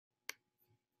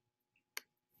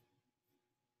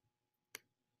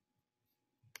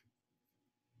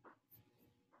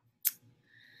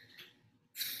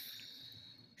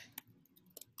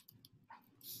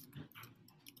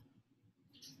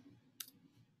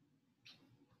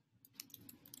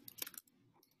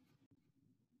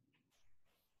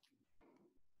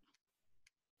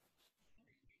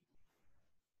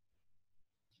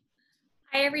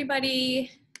Hi, everybody.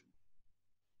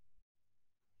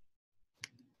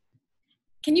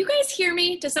 Can you guys hear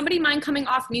me? Does somebody mind coming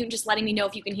off mute and just letting me know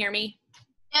if you can hear me?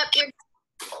 Yep, you're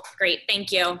Great,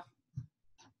 thank you.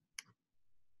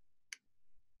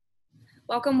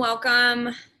 Welcome, welcome.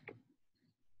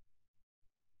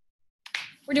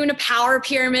 We're doing a power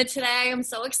pyramid today. I'm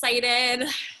so excited.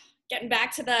 Getting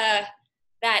back to that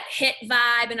HIIT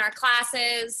vibe in our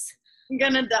classes.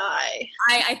 gonna die.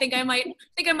 I think I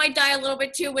might die a little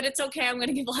bit too, but it's okay. I'm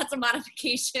gonna give lots of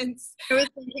modifications. I was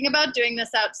thinking about doing this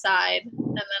outside,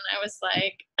 and then I was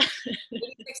like,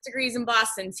 86 degrees in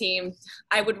Boston, team.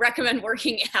 I would recommend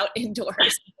working out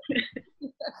indoors.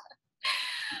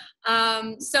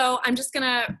 So I'm just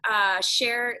gonna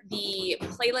share the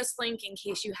playlist link in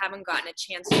case you haven't gotten a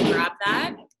chance to grab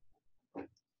that.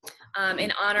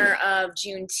 In honor of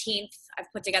Juneteenth,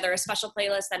 I've put together a special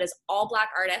playlist that is all Black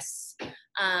artists.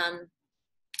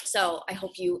 So I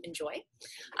hope you enjoy.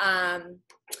 And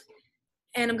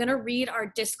I'm gonna read our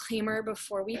disclaimer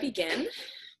before we begin.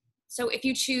 So if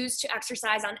you choose to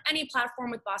exercise on any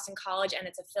platform with Boston College and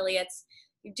its affiliates,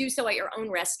 you do so at your own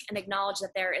risk and acknowledge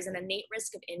that there is an innate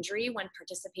risk of injury when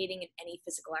participating in any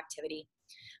physical activity.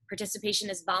 Participation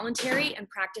is voluntary and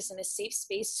practice in a safe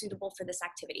space suitable for this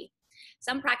activity.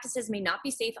 Some practices may not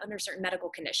be safe under certain medical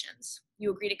conditions.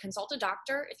 You agree to consult a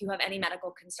doctor if you have any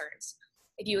medical concerns.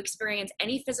 If you experience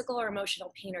any physical or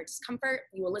emotional pain or discomfort,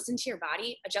 you will listen to your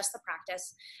body, adjust the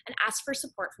practice, and ask for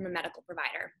support from a medical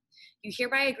provider. You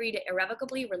hereby agree to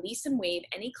irrevocably release and waive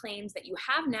any claims that you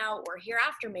have now or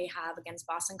hereafter may have against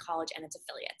Boston College and its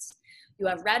affiliates. You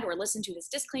have read or listened to this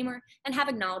disclaimer and have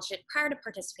acknowledged it prior to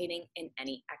participating in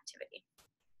any activity.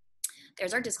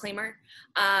 There's our disclaimer.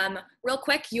 Real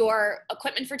quick, your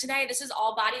equipment for today, this is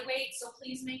all body weight, so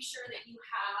please make sure that you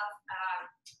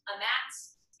have a mat,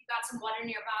 you've got some water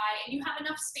nearby, and you have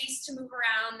enough space to move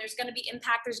around. There's gonna be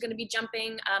impact, there's gonna be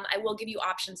jumping. I will give you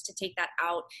options to take that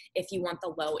out if you want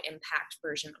the low impact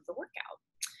version of the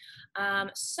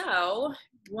workout. So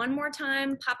one more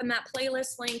time, popping that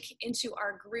playlist link into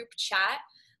our group chat.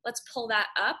 Let's pull that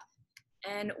up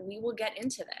and we will get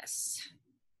into this.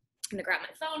 I'm gonna grab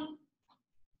my phone.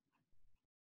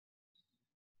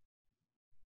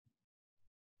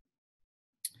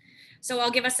 So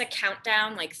I'll give us a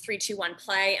countdown, like 3, 2, 1,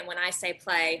 play. And when I say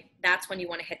play, that's when you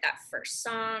want to hit that first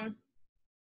song.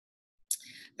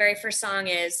 Very first song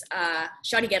is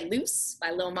Shawty Get Loose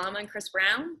by Lil Mama and Chris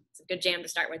Brown. It's a good jam to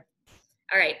start with.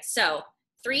 All right, so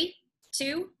 3,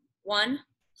 2, 1,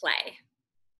 play.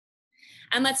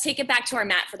 And let's take it back to our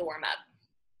mat for the warm-up.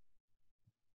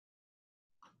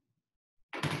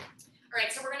 All right,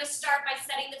 so we're gonna start by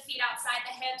setting the feet outside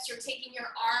the hips. You're taking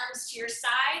your arms to your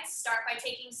sides. Start by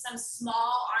taking some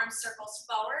small arm circles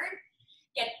forward.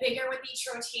 Get bigger with each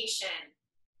rotation.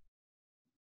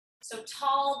 So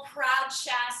tall, proud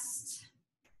chest.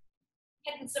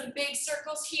 Hitting some big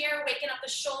circles here, waking up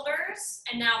the shoulders,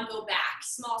 and now go back.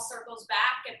 Small circles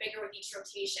back, get bigger with each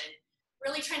rotation.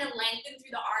 Really trying to lengthen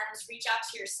through the arms, reach out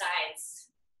to your sides.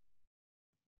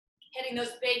 Hitting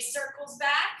those big circles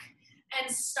back. And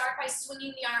start by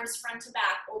swinging the arms front to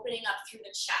back, opening up through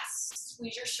the chest.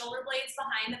 Squeeze your shoulder blades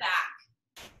behind the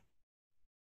back.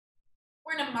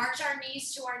 We're gonna march our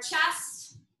knees to our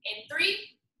chest. In 3,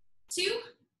 2,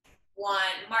 1,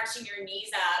 marching your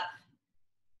knees up.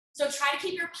 So try to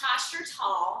keep your posture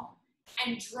tall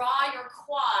and draw your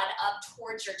quad up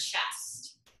towards your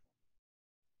chest.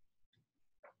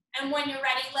 And when you're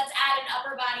ready, let's add an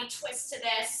upper body twist to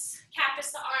this.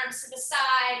 Cactus the arms to the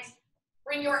side.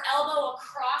 Bring your elbow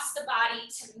across the body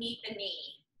to meet the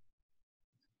knee.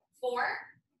 4,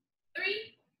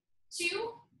 3,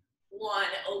 2, 1.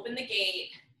 Open the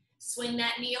gate. Swing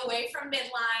that knee away from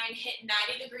midline. Hit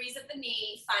 90 degrees at the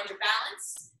knee. Find your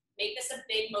balance. Make this a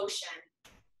big motion.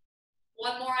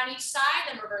 One more on each side,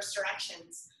 then reverse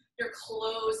directions. You're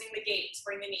closing the gate to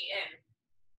bring the knee in.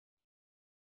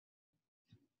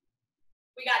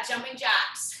 We got jumping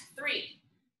jacks. 3,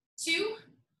 2,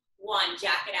 1.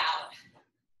 Jack it out.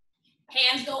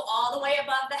 Hands go all the way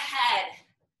above the head.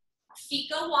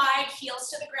 Feet go wide, heels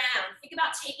to the ground. Think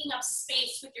about taking up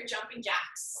space with your jumping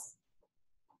jacks.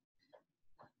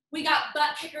 We got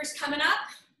butt kickers coming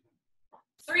up.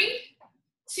 3,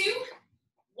 2,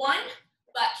 1,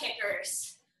 butt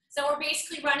kickers. So we're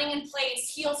basically running in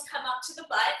place. Heels come up to the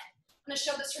butt. I'm gonna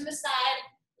show this from the side,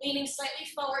 leaning slightly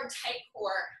forward, tight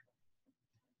core.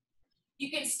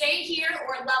 You can stay here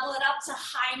or level it up to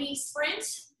high knee sprint.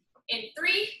 In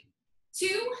 3,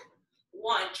 2,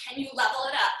 1. Can you level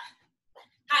it up?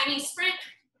 High knee sprint.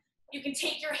 You can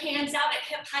take your hands out at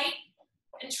hip height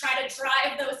and try to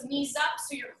drive those knees up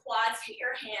so your quads hit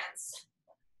your hands.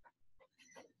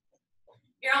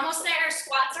 You're almost there.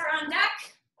 Squats are on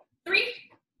deck. 3,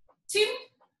 2,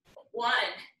 1.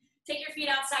 Take your feet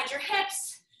outside your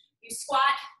hips. You squat,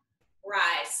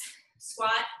 rise.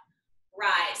 Squat,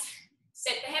 rise.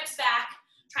 Sit the hips back.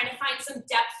 Trying to find some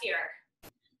depth here.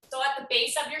 So at the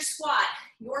base of your squat,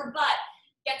 your butt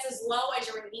gets as low as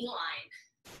your knee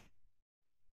line.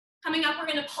 Coming up, we're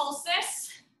gonna pulse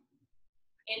this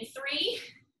in 3,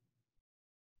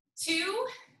 2,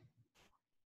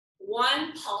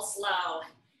 1, pulse low,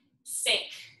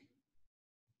 sink.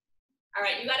 All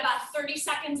right, you got about 30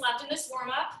 seconds left in this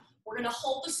warm-up. We're gonna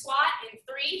hold the squat in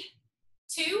 3,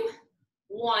 2,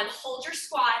 1. Hold your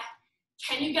squat.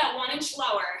 Can you get 1 inch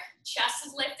lower? Chest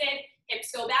is lifted,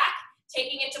 hips go back,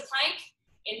 taking it to plank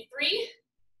in 3,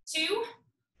 2,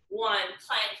 1.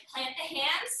 Plank, plant the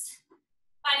hands.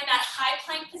 Finding that high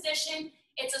plank position.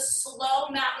 It's a slow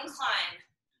mountain climb.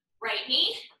 Right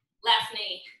knee, left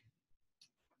knee.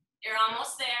 You're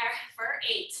almost there for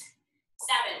 8,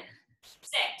 7,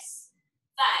 6,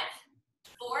 5,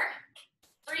 4,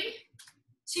 3,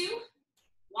 2,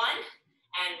 1,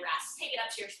 and rest. Take it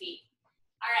up to your feet.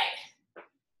 All right,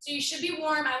 so you should be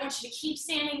warm. I want you to keep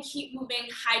standing, keep moving,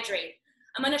 hydrate.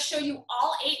 I'm gonna show you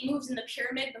all 8 moves in the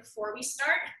pyramid before we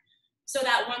start, so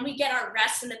that when we get our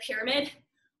rest in the pyramid,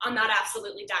 I'm not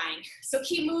absolutely dying. So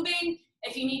keep moving.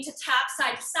 If you need to tap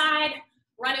side to side,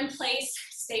 run in place,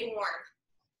 stay warm.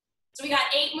 So we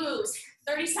got 8 moves,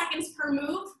 30 seconds per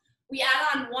move. We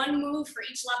add on 1 move for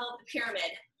each level of the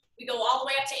pyramid. We go all the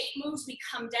way up to 8 moves, we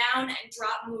come down and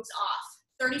drop moves off.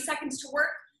 30 seconds to work,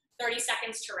 30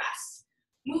 seconds to rest.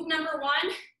 Move number 1,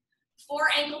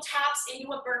 4 ankle taps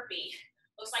into a burpee.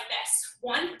 Looks like this.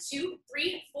 1, 2,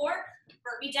 3, 4,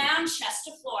 burpee down, chest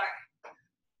to floor.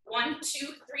 1,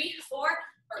 2, 3, 4,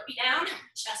 burpee down,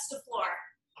 chest to floor.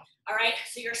 All right,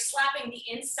 so you're slapping the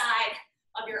inside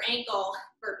of your ankle,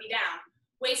 burpee down.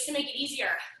 Ways to make it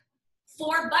easier.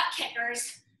 4 butt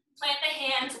kickers, plant the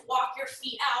hands, walk your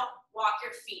feet out, walk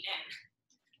your feet in.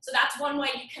 So that's one way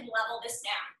you can level this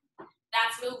down.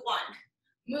 That's move 1.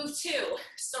 Move 2,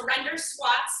 surrender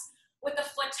squats with a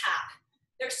foot tap.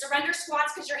 They're surrender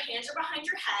squats because your hands are behind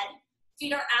your head,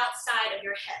 feet are outside of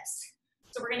your hips.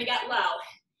 So we're gonna get low.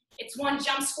 It's 1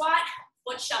 jump squat,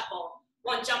 foot shuffle.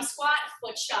 1 jump squat,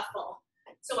 foot shuffle.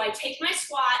 So I take my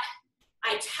squat,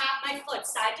 I tap my foot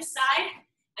side to side,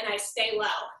 and I stay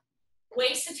low.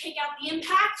 Ways to take out the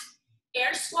impact: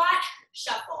 air squat,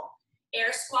 shuffle.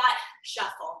 Air squat,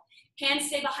 shuffle. Hands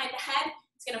stay behind the head.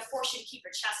 It's gonna force you to keep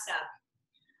your chest up.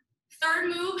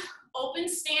 Third move, open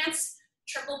stance,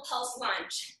 triple pulse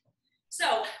lunge.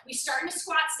 So we start in a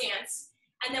squat stance,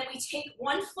 and then we take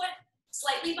 1 foot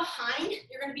slightly behind.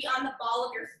 You're gonna be on the ball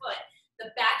of your foot.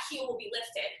 The back heel will be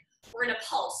lifted. We're gonna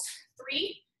pulse.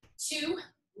 3, 2,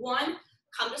 1,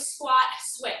 come to squat,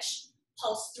 switch.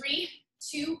 Pulse 3,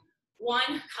 2,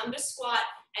 1, come to squat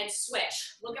and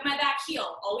switch. Look at my back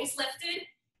heel, always lifted.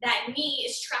 That knee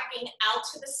is tracking out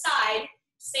to the side,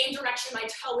 same direction my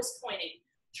toe is pointing.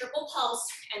 Triple pulse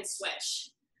and switch.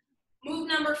 Move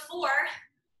number 4,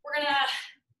 we're gonna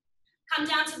come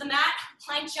down to the mat,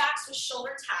 plank jacks with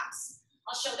shoulder taps.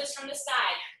 I'll show this from the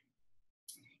side.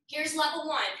 Here's level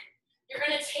 1. You're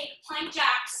gonna take plank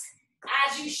jacks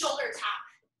as you shoulder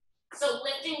tap. So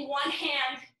lifting 1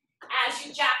 hand as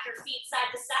you jack your feet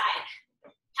side to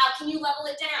side. How can you level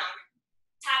it down?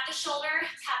 Tap the shoulder,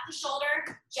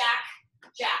 jack,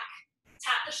 jack.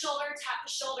 Tap the shoulder,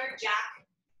 jack,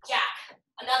 jack.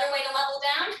 Another way to level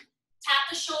down, tap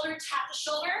the shoulder,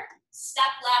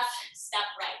 step left, step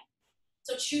right.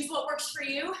 So choose what works for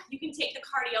you. You can take the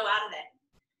cardio out of it.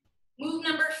 Move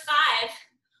number 5,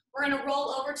 we're gonna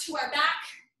roll over to our back.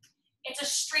 It's a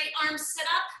straight arm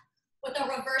sit-up with a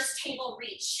reverse table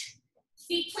reach.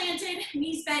 Feet planted,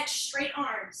 knees bent, straight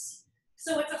arms.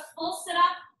 So it's a full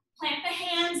sit-up, plant the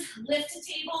hands, lift to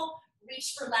table,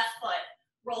 reach for left foot,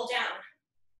 roll down.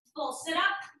 Full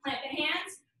sit-up, plant the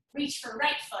hands, reach for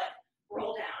right foot,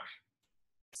 roll down.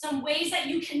 Some ways that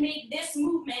you can make this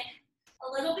movement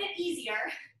a little bit easier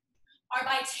are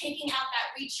by taking out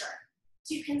that reacher.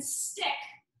 So you can stick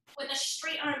with a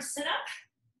straight arm sit-up.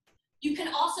 You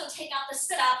can also take out the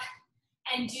sit-up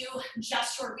and do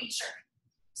just your reacher.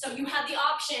 So you have the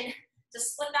option to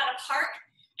split that apart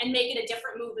and make it a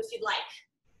different move if you'd like.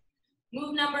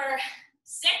 Move number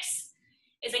 6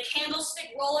 is a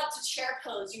candlestick roll up to chair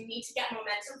pose. You need to get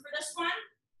momentum for this one.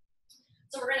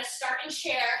 So we're gonna start in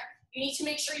chair. You need to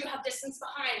make sure you have distance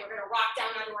behind. We're gonna rock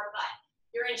down on your butt.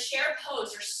 You're in chair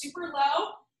pose, you're super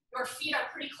low, your feet are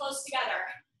pretty close together.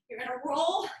 You're gonna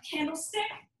roll, candlestick,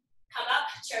 come up,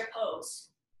 chair pose.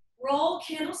 Roll,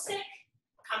 candlestick,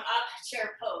 come up,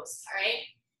 chair pose, all right?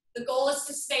 The goal is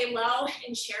to stay low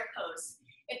in chair pose.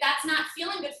 If that's not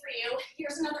feeling good for you,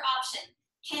 here's another option.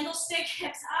 Candlestick,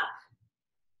 hips up,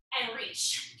 and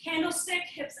reach. Candlestick,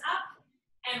 hips up,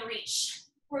 and reach.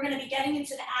 We're gonna be getting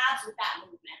into the abs with that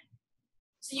movement.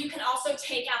 So you can also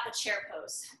take out the chair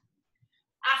pose.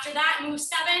 After that, move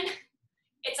 7.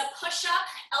 It's a push-up,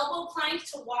 elbow plank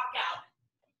to walk out.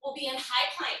 We'll be in high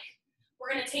plank. We're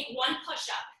gonna take 1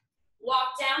 push-up.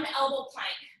 Walk down to elbow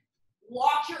plank.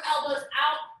 Walk your elbows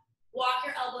out, walk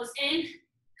your elbows in,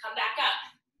 come back up.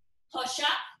 Push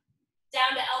up,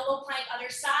 down to elbow plank other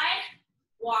side,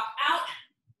 walk out,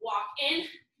 walk in,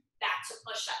 back to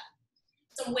push up.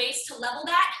 Some ways to level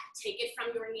that, take it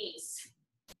from your knees.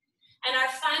 And our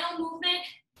final movement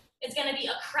is gonna be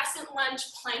a crescent lunge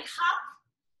plank hop.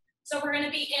 So we're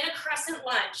gonna be in a crescent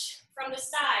lunge from the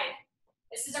side.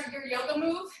 This is your yoga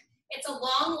move. It's a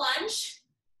long lunge,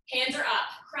 hands are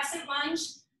up. Crescent lunge,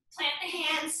 plant the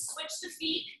hands, switch the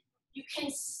feet. You can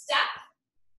step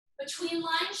between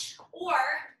lunge, or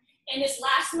in this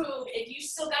last move, if you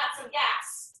still got some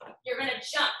gas, you're gonna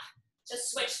jump to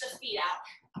switch the feet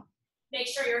out. Make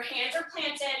sure your hands are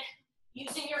planted,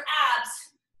 using your abs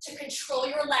to control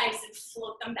your legs and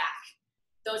float them back.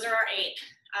 Those are our 8.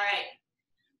 All right,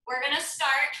 we're gonna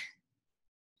start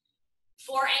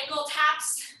 4 ankle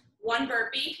taps, 1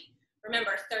 burpee.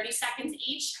 Remember, 30 seconds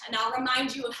each, and I'll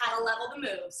remind you of how to level the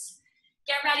moves.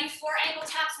 Get ready, 4 ankle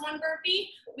taps, 1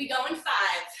 burpee. We go in 5.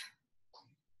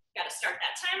 Gotta start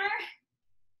that timer.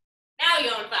 Now you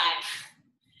go in 5.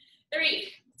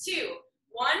 3, 2,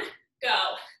 1,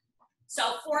 go.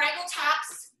 So 4 ankle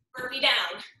taps, burpee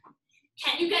down.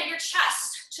 Can you get your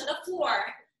chest to the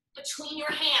floor between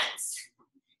your hands?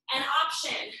 An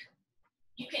option,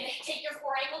 you can take your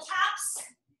 4 ankle taps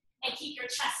and keep your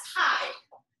chest high,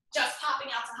 just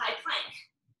popping out to high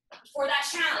plank. For that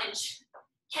challenge,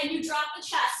 can you drop the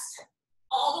chest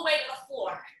all the way to the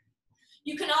floor?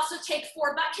 You can also take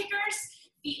 4 butt kickers,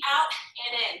 feet out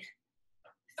and in.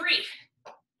 3,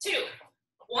 2,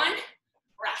 1,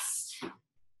 rest.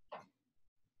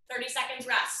 30 seconds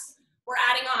rest. We're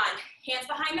adding on hands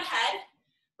behind the head.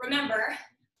 Remember,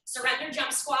 surrender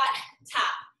jump squat,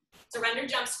 tap. Surrender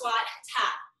jump squat,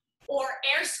 tap. Or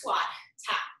air squat,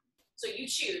 tap. So you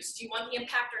choose, do you want the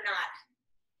impact or not?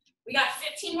 We got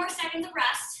 15 more seconds of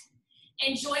rest.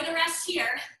 Enjoy the rest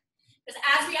here, because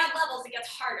as we add levels, it gets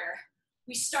harder.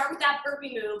 We start with that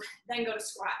burpee move, then go to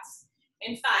squats.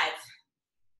 In 5,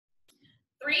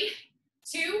 3,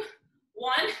 2,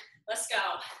 1, let's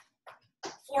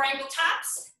go. 4 ankle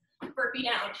taps, burpee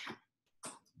down.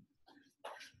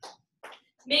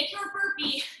 Make your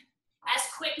burpee as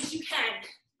quick as you can.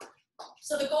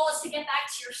 So the goal is to get back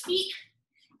to your feet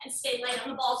and stay light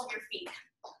on the balls of your feet.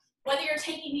 Whether you're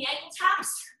taking the ankle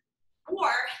taps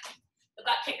or the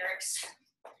butt kickers.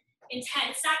 In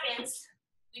 10 seconds,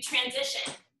 we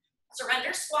transition.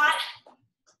 Surrender squat,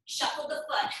 shuffle the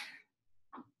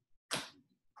foot.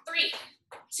 3,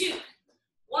 2,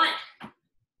 1.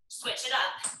 Switch it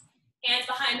up. Hands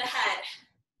behind the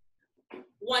head.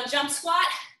 1 jump squat,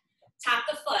 tap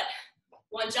the foot.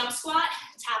 1 jump squat,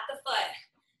 tap the foot.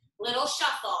 Little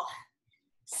shuffle.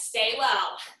 Stay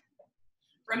low.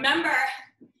 Remember,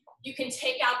 you can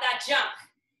take out that jump.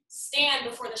 Stand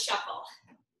before the shuffle.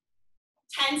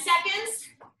 10 seconds,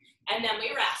 and then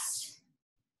we rest.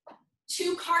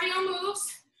 2 cardio moves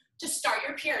to start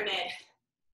your pyramid.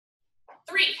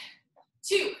 3,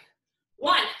 2,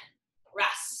 1,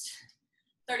 rest.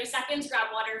 30 seconds, grab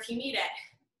water if you need it.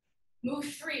 Move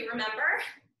 3, remember?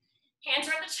 Hands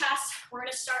are at the chest, we're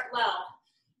gonna start low.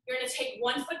 You're gonna take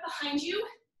 1 foot behind you,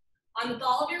 on the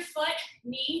ball of your foot,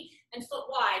 knee and foot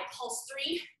wide. Pulse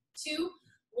 3, 2,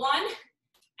 1,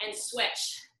 and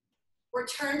switch.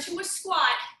 Return to a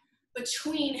squat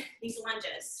between these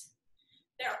lunges.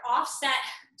 They're offset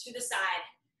to the side.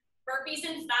 Burpees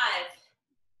in 5,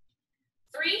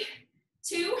 3,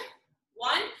 2,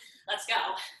 1, let's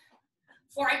go.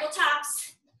 4 ankle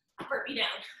taps, burpee down.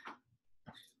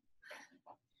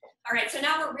 All right, so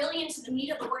now we're really into the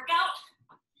meat of the workout.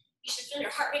 You should feel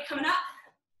your heart rate coming up.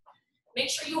 Make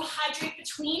sure you hydrate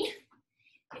between.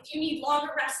 If you need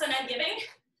longer rest than I'm giving,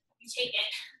 you take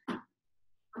it.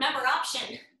 Remember,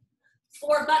 option,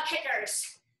 4 butt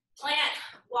kickers. Plant,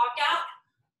 walk out,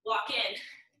 walk in.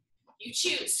 You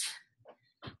choose.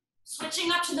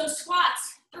 Switching up to those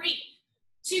squats. 3,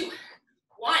 2,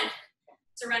 1.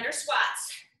 Surrender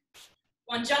squats.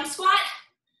 1 jump squat,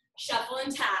 shuffle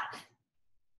and tap.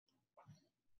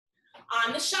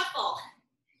 On the shuffle,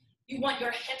 you want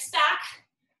your hips back,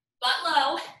 butt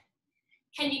low.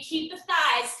 Can you keep the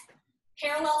thighs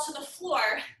parallel to the floor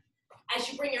as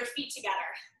you bring your feet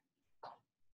together?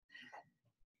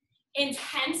 In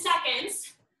 10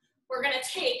 seconds, we're gonna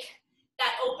take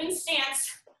that open stance,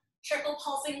 triple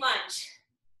pulsing lunge.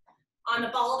 On the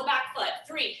ball of the back foot.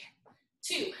 3,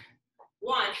 2,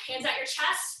 1. Hands at your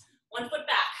chest, 1 foot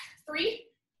back. 3,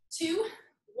 2,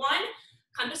 1.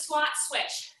 Come to squat,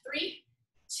 switch. 3,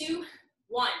 2,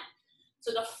 1.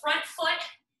 So the front foot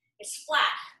is flat.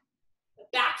 The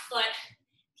back foot,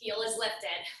 heel is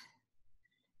lifted.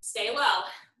 Stay low.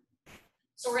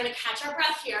 So we're gonna catch our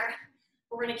breath here.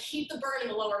 We're gonna keep the burn in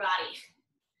the lower body.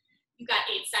 You've got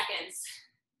 8 seconds.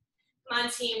 Come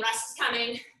on, team, rest is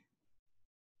coming.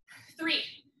 3,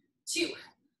 2,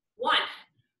 1.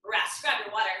 Rest, grab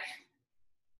your water.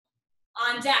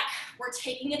 On deck, we're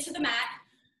taking it to the mat.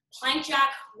 Plank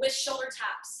jack with shoulder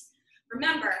taps.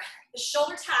 Remember, the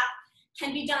shoulder tap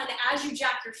can be done as you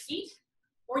jack your feet,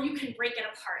 or you can break it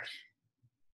apart.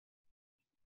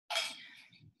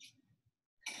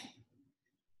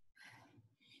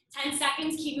 Ten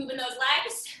seconds, keep moving those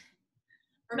legs.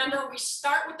 Remember, we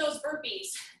start with those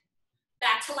burpees.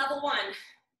 Back to level 1.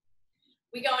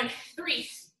 We go in 3,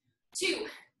 2,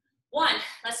 1.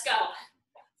 Let's go.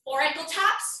 4 ankle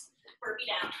taps, burpee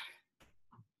down.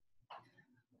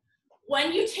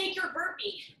 When you take your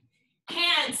burpee,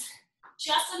 hands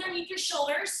just underneath your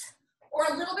shoulders or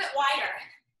a little bit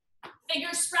wider.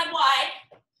 Fingers spread wide.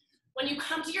 When you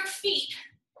come to your feet,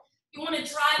 you want to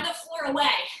drive the floor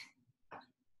away.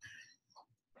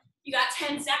 You got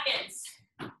 10 seconds.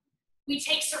 We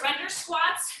take surrender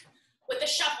squats with a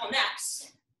shuffle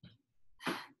next.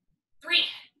 3,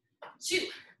 2,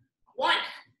 1.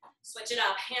 Switch it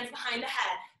up, hands behind the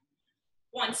head.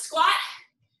 1 squat,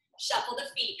 shuffle the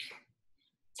feet.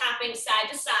 Tapping side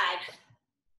to side.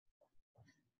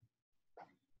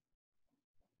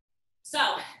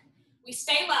 So, we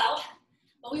stay low,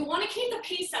 but we want to keep the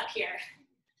pace up here.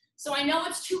 So I know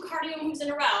it's 2 cardio moves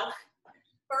in a row,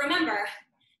 but remember,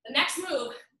 the next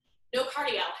move, no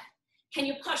cardio. Can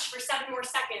you push for 7 more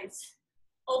seconds?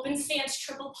 Open stance,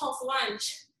 triple pulse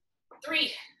lunge.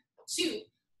 3, 2,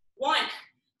 1.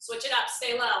 Switch it up,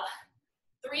 stay low.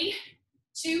 3,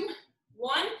 2,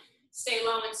 1. Stay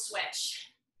low and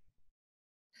switch.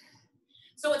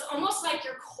 So it's almost like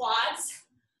your quads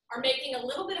are making a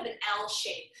little bit of an L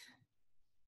shape.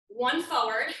 1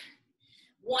 forward,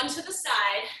 1 to the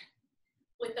side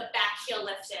with the back heel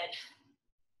lifted.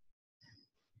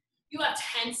 You have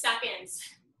 10 seconds.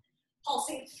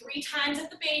 Pulsing 3 times at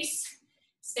the base.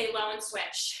 Stay low and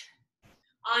switch.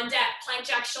 On deck, plank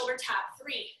jack, shoulder tap.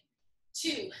 3,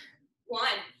 2, 1.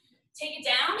 Take it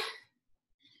down.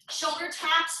 Shoulder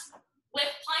taps with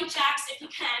plank jacks if you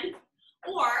can,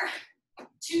 or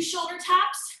 2 shoulder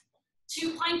taps,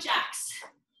 2 plank jacks,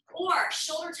 or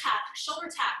shoulder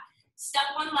tap, step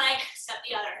 1 leg, step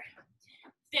the other.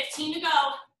 15 to go,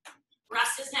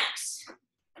 rest is next.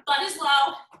 Butt is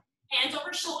low, hands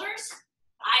over shoulders,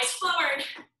 eyes forward.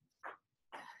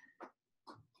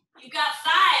 You got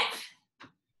 5,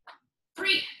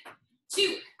 3,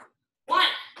 2, 1,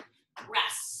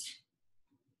 rest.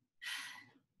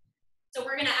 So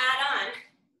we're gonna add on,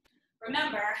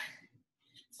 remember,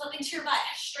 flipping to your butt,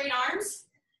 straight arms,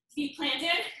 feet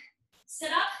planted,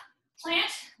 sit up, plant,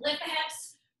 lift the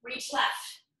hips, reach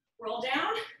left. Roll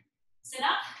down, sit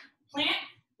up, plant,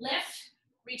 lift,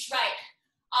 reach right.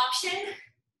 Option,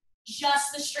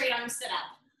 just the straight arm sit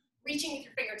up, reaching with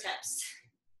your fingertips.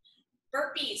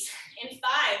 Burpees in 5,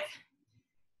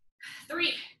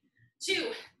 3,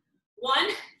 2, 1,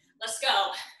 let's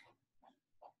go.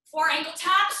 4 ankle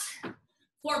taps,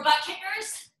 4 butt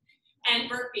kickers, and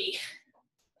burpee.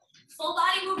 Full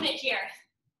body movement here.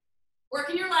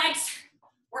 Working your legs,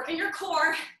 working your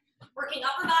core, working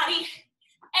upper body,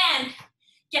 and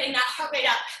getting that heart rate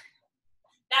up.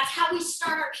 That's how we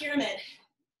start our pyramid.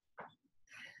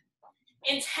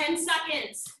 In 10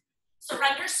 seconds,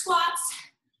 surrender squats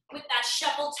with that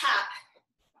shuffle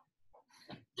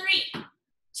tap. 3,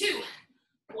 2,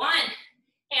 1.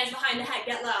 Hands behind the head,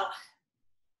 get low.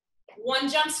 1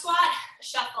 jump squat,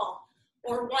 shuffle,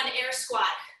 or 1 air squat.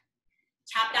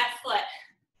 Tap that foot.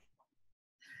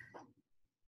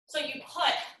 So you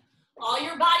put all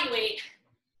your body weight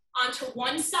onto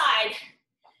one side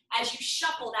as you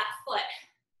shuffle that foot.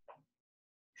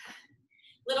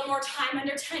 A little more time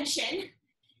under tension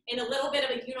in a little bit of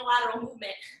a unilateral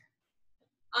movement.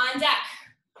 On deck,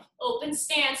 open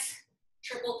stance,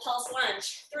 triple pulse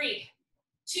lunge. 3,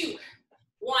 2,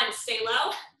 1, stay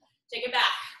low, take it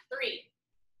back. 3,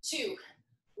 2,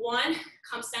 1,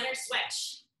 come center,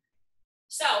 switch.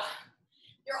 So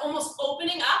you're almost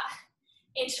opening up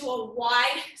into a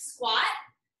wide squat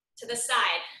to the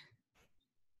side.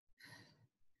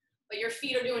 But your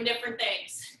feet are doing different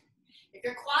things. If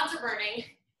your quads are burning,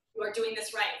 you are doing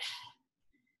this right.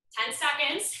 10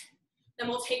 seconds. Then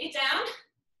we'll take it down,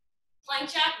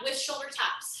 plank jack with shoulder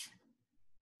taps.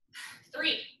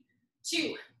 3,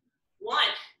 2, 1,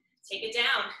 take it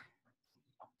down.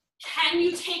 Can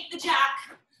you take the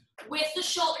jack with the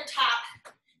shoulder tap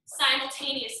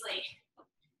simultaneously?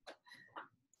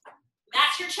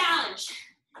 That's your challenge.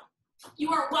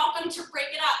 You are welcome to break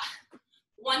it up.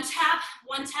 One tap,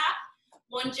 one jack,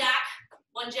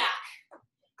 one jack.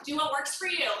 Do what works for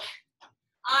you.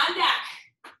 On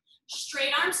deck,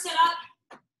 straight arm sit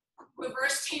up,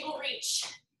 reverse table reach.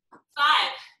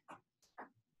 5,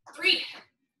 3,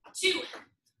 2,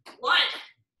 1.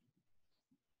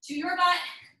 To your butt.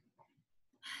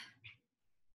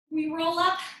 We roll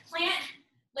up, plant,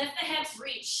 lift the hips,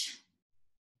 reach.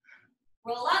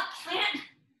 Roll up, plant,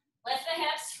 lift the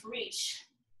hips, reach.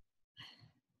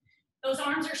 Those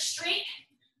arms are straight,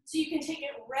 so you can take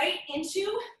it right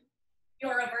into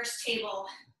your reverse table.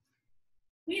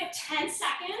 We have 10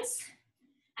 seconds,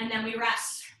 and then we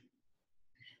rest.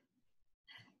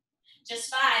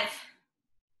 Just 5,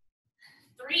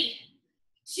 3,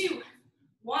 2,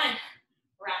 1,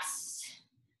 rest.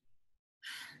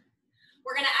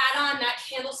 We're gonna add on that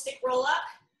candlestick roll up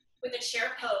with a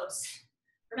chair pose.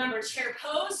 Remember, chair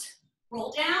pose,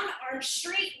 roll down, arms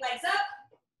straight, legs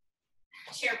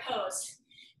up, chair pose.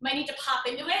 You might need to pop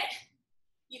into it.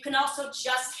 You can also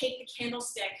just take the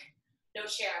candlestick, no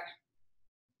chair.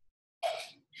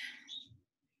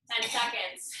 10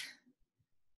 seconds.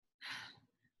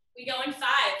 We go in 5,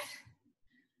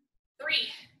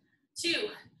 3, 2,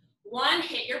 1,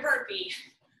 hit your burpee.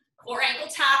 Core ankle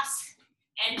taps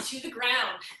and to the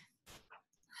ground.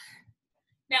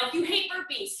 Now, if you hate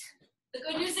burpees, the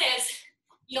good news is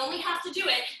you only have to do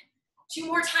it 2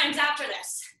 more times after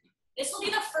this. This will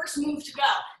be the first move to go.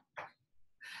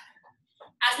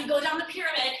 As we go down the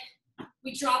pyramid,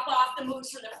 we drop off the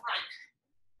moves from the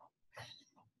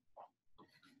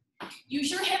front.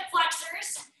 Use your hip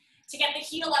flexors to get the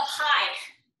heel up high.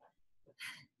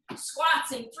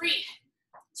 Squats in 3,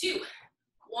 2,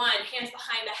 1. Hands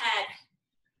behind the head.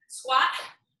 Squat,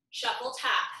 shuffle,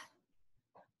 tap.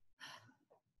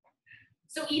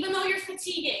 So even though you're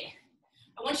fatiguing,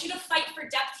 I want you to fight for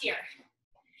depth here.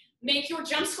 Make your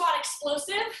jump squat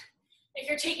explosive. If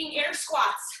you're taking air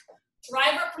squats,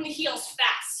 drive up from the heels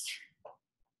fast.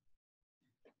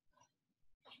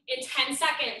 In 10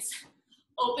 seconds,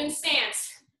 open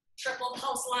stance, triple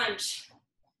pulse lunge.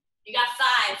 You got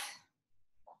 5,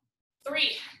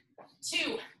 3,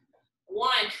 2,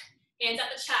 1. Hands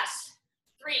at the chest.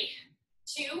 3,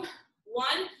 2, 1.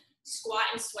 Squat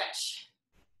and switch.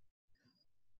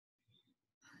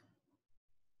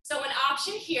 So an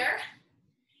option here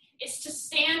is to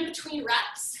stand between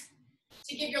reps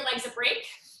to give your legs a break.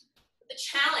 The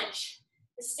challenge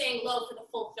is staying low for the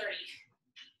full 30.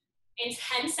 In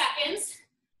 10 seconds,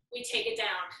 we take it down.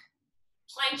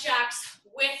 Plank jacks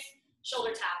with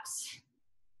shoulder taps.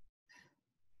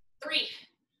 3,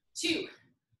 2,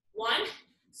 1.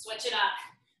 Switch it up.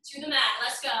 To the mat,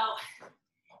 let's go.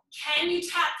 Can you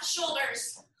tap the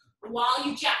shoulders while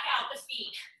you jack out the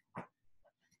feet?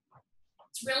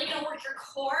 It's really gonna work your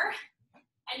core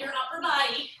and your upper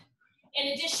body in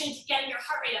addition to getting your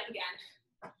heart rate up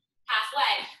again.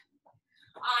 Halfway.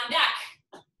 On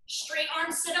deck. Straight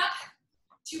arm sit up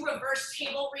to reverse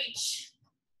table reach.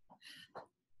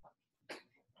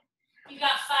 You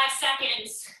got 5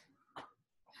 seconds.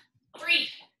 3,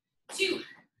 2,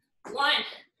 1.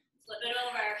 Flip it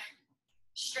over.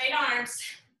 Straight arms.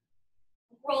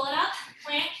 Roll it up,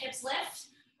 plant, hips lift,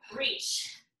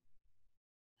 reach.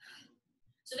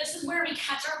 So this is where we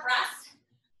catch our breath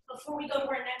before we go to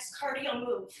our next cardio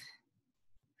move.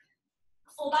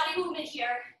 Full body movement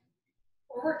here.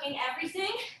 We're working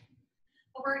everything,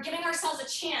 but we're giving ourselves a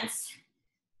chance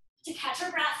to catch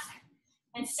our breath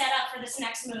and set up for this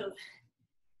next move.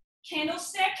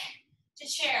 Candlestick to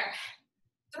chair.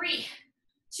 3,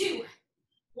 2,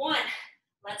 1.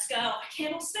 Let's go.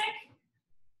 Candlestick,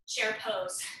 chair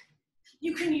pose.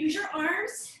 You can use your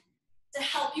arms to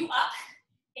help you up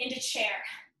into chair.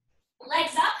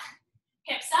 Legs up,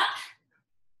 hips up,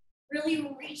 really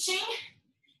reaching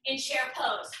in chair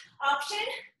pose. Option,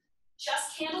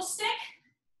 just candlestick,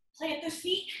 plant the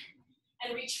feet,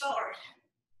 and reach forward.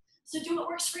 So do what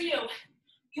works for you.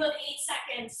 You have 8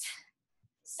 seconds.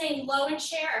 Staying low in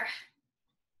chair.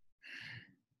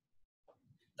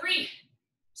 3,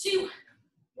 2,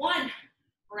 1,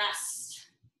 rest.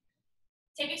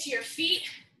 Take it to your feet.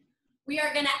 We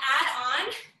are gonna add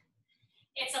on,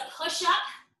 it's a push up,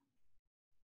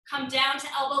 come down to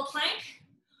elbow plank,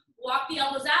 walk the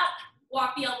elbows out,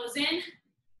 walk the elbows in,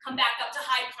 come back up to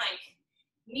high plank,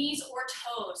 knees or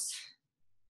toes.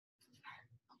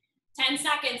 10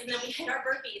 seconds and then we hit our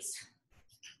burpees.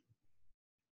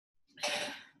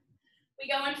 We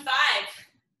go in 5,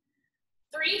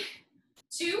 3,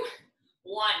 2,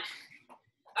 1.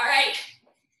 All right,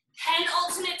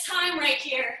 penultimate time right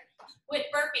here with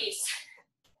burpees.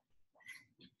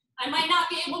 I might not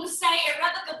be able to say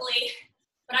irrevocably,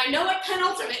 but I know what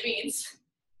penultimate means.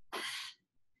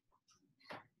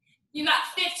 You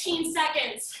got 15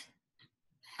 seconds.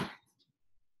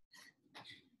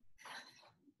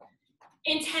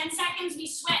 In 10 seconds, we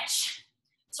switch.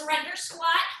 Surrender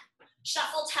squat,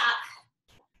 shuffle tap.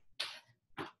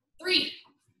 3,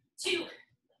 2,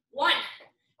 1.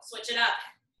 Switch it up.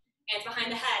 Hands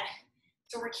behind the head.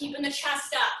 So we're keeping the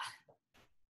chest up.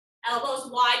 Elbows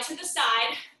wide to the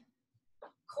side.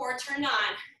 Core turned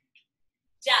on.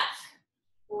 Depth,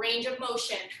 range of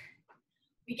motion.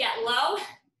 We get low,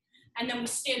 and then we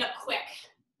stand up quick.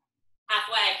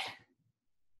 Halfway.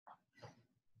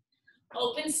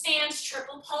 Open stance,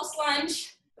 triple pulse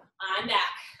lunge, on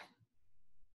back.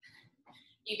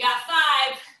 You got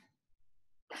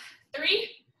 5, 3,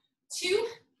 2,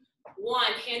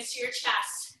 1. Hands to your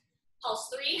chest. Pulse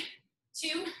 3,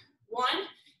 2, 1,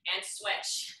 and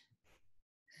switch.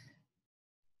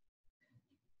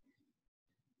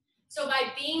 So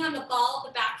by being on the ball of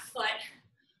the back foot,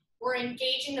 we're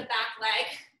engaging the back leg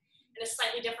in a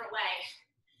slightly different way.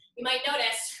 You might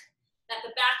notice that the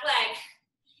back leg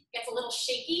gets a little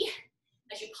shaky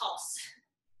as you pulse.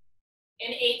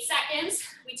 In 8 seconds,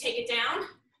 we take it down,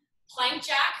 plank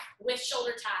jack with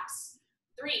shoulder taps.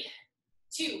 3,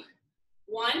 2,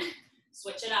 1,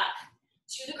 switch it up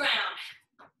to the ground.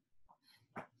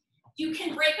 You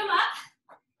can break them up.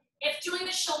 If doing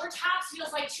the shoulder taps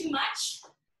feels like too much,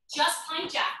 just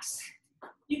plank jacks.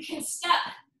 You can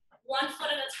step 1 foot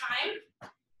at a time,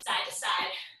 side to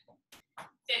side.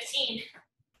 15.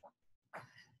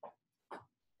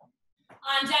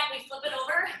 On deck, we flip it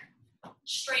over.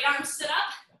 Straight arm sit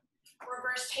up.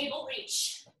 Reverse table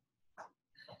reach.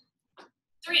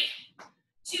 3,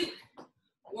 2,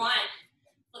 1.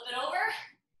 Flip it over.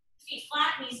 Feet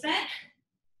flat, knees bent.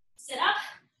 Sit up,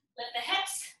 lift the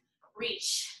hips,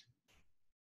 reach.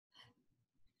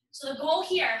 So the goal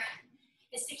here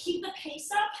is to keep the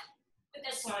pace up with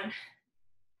this one.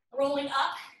 Rolling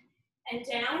up and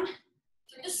down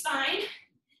through the spine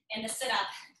and the sit up.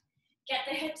 Get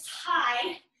the hips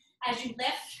high as you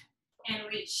lift and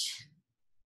reach.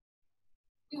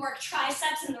 We work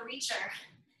triceps in the reacher.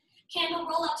 Candle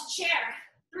roll up to chair.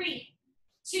 3,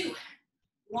 2,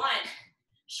 1.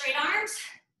 Straight arms,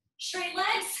 straight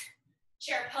legs,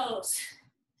 chair pose.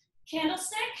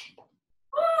 Candlestick,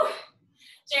 woo!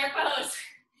 Chair pose.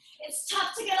 It's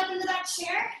tough to get up into that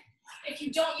chair if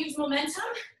you don't use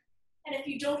momentum and if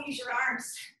you don't use your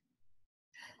arms.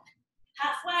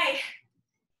 Halfway,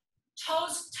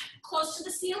 toes close to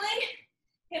the ceiling,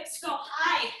 hips go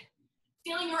high,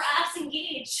 feeling your abs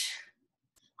engage.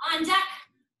 On deck,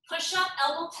 push up,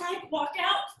 elbow plank, walk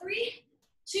out. 3,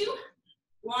 2,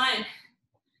 1.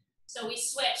 So we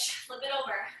switch, flip it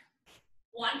over.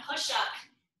 1 push up,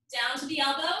 down to the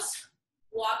elbows,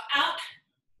 walk out,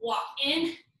 walk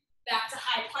in, back to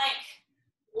high plank.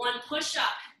 1 push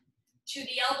up, to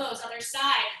the elbows, other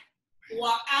side.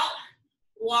 Walk out,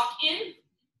 walk in,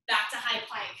 back to high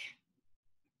plank.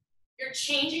 You're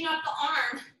changing up the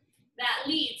arm that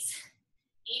leads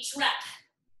each rep.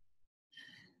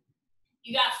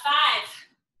 You got 5,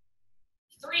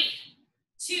 3,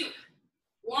 2,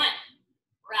 1.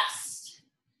 Rest.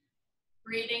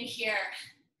 Breathing here.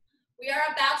 We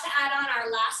are about to add on our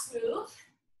last move.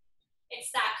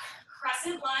 It's that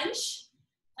crescent lunge.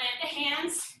 Plant the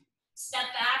hands,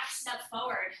 step back, step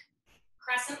forward.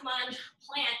 Crescent lunge,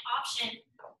 plant option.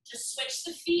 Just switch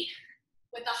the feet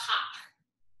with a hop.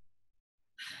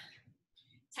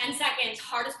 10 seconds,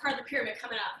 hardest part of the pyramid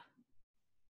coming up.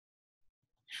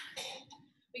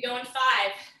 We go in 5,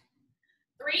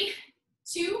 3,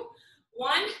 2,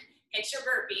 1. Hit your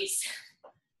burpees.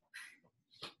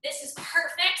 This is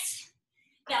perfect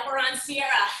that we're on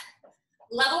Sierra.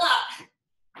 Level up,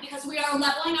 because we are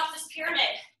leveling up this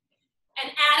pyramid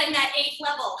and adding that 8th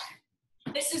level.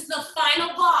 This is the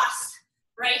final boss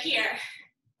right here.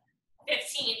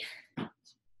 15.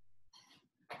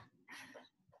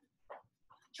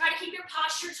 Try to keep your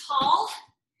posture tall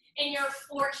in your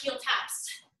 4 heel taps.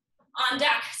 On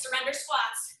deck, surrender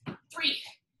squats. 3,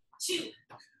 2,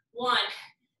 1.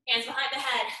 Hands behind the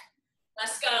head.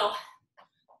 Let's go.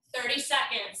 30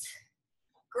 seconds.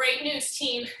 Great news,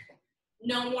 team.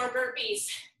 No more burpees.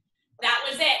 That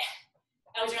was it.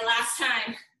 That was your last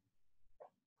time.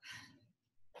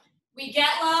 We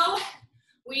get low,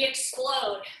 we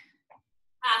explode.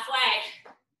 Halfway.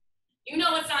 You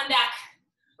know what's on deck.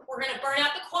 We're gonna burn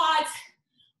out the quads.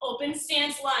 Open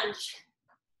stance lunge.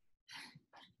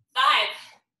 5,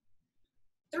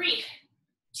 3,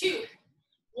 2,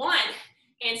 1.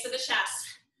 Hands to the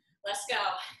chest. Let's go.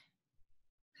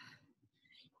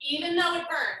 Even though it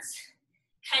burns,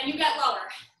 can you get lower?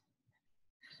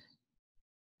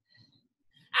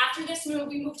 After this move,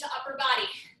 we move to upper body.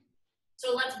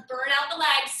 So let's burn out the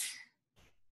legs.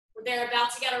 They're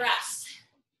about to get a rest.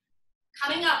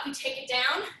 Coming up, we take it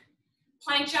down,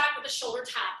 plank jack with a shoulder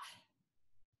tap.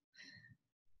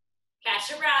 Catch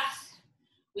your breath.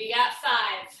 We got 5,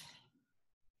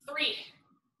 3,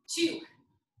 2,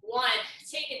 1.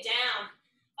 Take it down.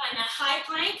 Find that high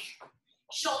plank,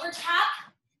 shoulder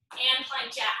tap, and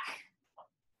plank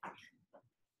jack.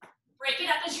 Break it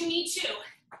up as you need to.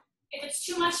 If it's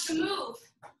too much to move,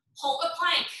 hold the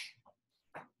plank.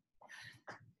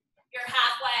 You're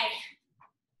halfway.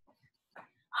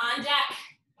 On deck,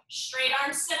 straight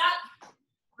arms sit up,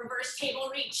 reverse table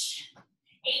reach.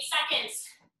 8 seconds.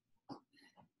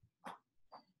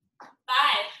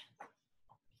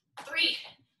 5, 3,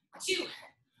 2,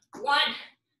 1.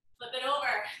 Flip it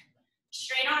over.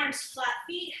 Straight arms, flat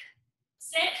feet.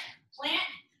 Sit, plant,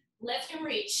 lift and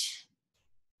reach.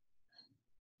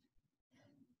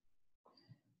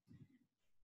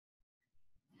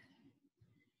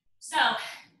 So,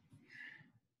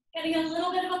 getting a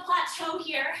little bit of a plateau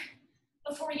here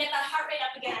before we get that heart rate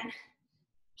up again.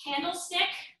 Candlestick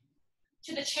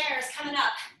to the chairs coming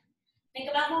up. Think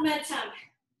about momentum.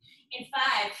 In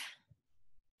 5,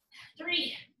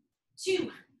 3,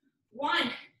 2,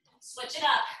 1. Switch it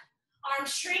up.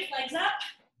 Arms straight, legs up.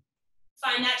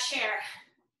 Find that chair.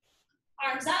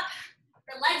 Arms up,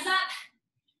 or legs up,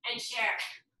 and chair.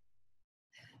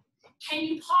 Can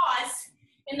you pause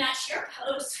in that chair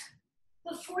pose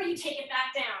before you take it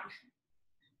back down?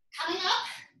 Coming up,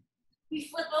 we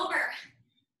flip over,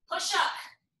 push up,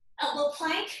 elbow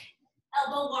plank,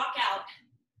 elbow walk out.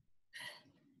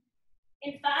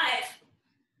 In 5,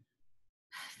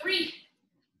 3,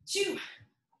 2,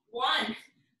 1.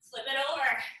 Flip it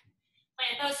over.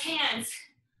 Plant those hands.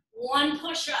 1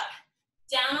 push up.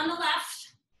 Down on the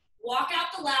left. Walk out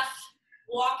the left.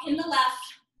 Walk in the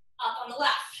left. Up on the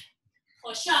left.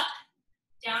 Push up.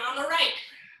 Down on the right.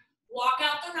 Walk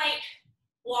out the right.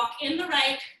 Walk in the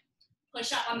right.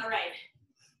 Push up on the right.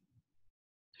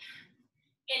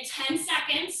 In 10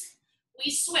 seconds,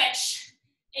 we switch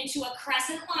into a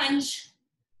crescent lunge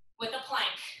with a plank.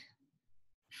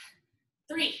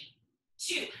 3,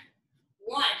 2,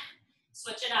 1.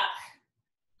 Switch it up.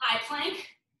 High plank.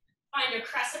 Find your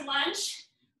crescent lunge.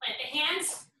 Plant the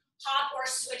hands. Hop or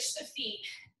switch the feet.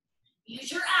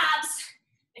 Use your abs,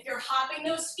 if you're hopping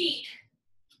those feet,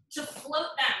 to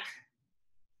float them.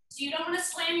 So you don't want to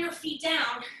slam your feet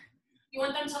down. You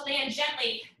want them to land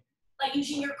gently, like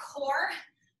using your core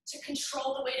to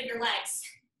control the weight of your legs.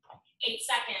 8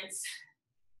 seconds.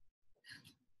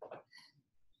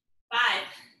 5,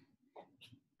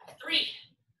 3,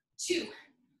 2,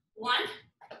 1.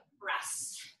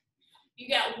 Rest. You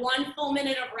get 1 full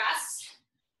minute of rest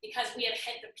because we have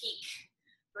hit the peak.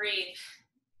 Breathe.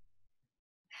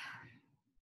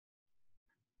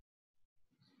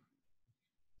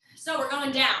 So we're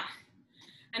going down.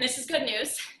 And this is good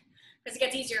news because it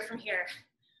gets easier from here.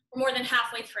 We're more than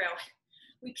halfway through.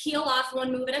 We peel off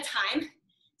 1 move at a time.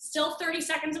 Still 30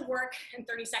 seconds of work and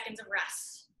 30 seconds of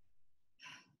rest.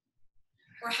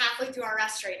 We're halfway through our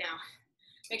rest right now.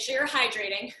 Make sure you're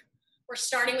hydrating. We're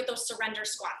starting with those surrender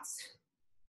squats.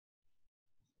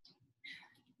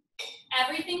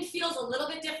 Everything feels a little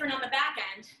bit different on the back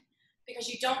end because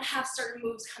you don't have certain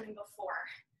moves coming before.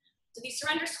 So these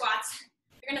surrender squats,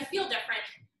 you're gonna feel different.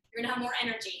 You're gonna have more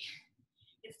energy.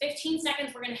 In 15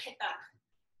 seconds, we're gonna hit them.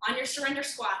 On your surrender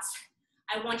squats,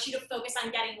 I want you to focus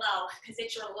on getting low because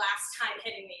it's your last time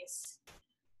hitting these.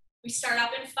 We start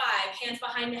up in 5, hands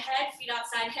behind the head, feet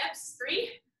outside hips.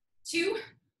 3, 2,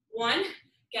 1,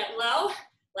 get low,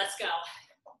 let's go.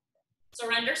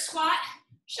 Surrender squat,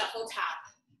 shuffle tap.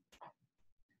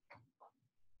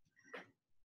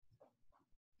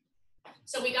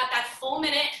 So we got that full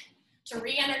minute to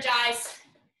re-energize,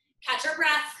 catch our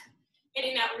breath,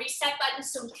 hitting that reset button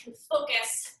so we can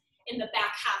focus in the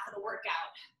back half of the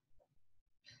workout.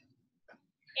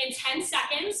 In 10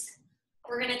 seconds,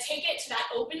 we're gonna take it to that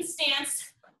open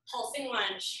stance, pulsing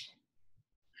lunge.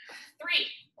 3,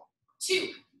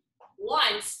 2,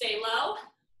 1, stay low,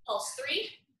 pulse 3,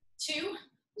 2,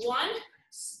 1,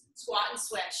 squat and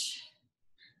switch.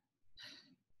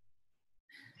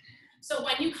 So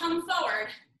when you come forward,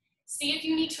 see if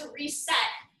you need to reset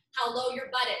how low your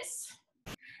butt is.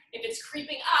 If it's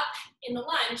creeping up in the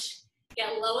lunge,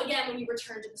 get low again when you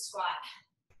return to the squat.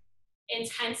 In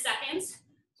 10 seconds,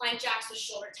 plank jacks with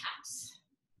shoulder taps.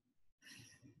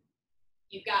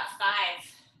 You've got 5,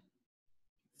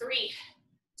 3,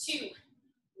 2,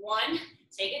 1.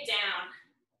 Take it down.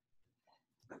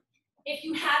 If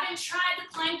you haven't tried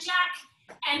the plank jack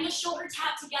and the shoulder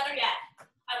tap together yet,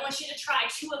 I want you to try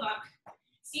 2 of them.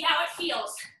 See how it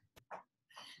feels.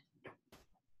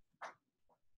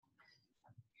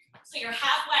 So you're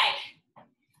halfway.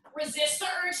 Resist the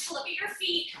urge to look at your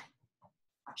feet.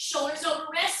 Shoulders over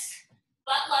wrists,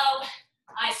 butt low,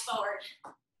 eyes forward.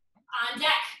 On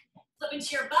deck, flip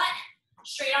into your butt,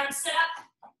 straight arm sit up,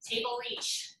 table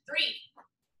reach. 3,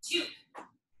 2,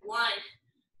 1.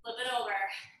 Flip it over.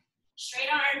 Straight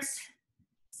arms,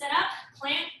 sit up,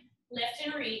 plant, lift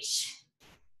and reach.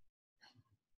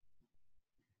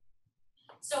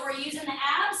 So we're using the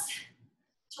abs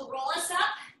to roll us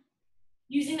up,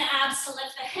 using the abs to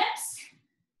lift the hips,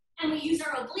 and we use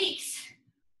our obliques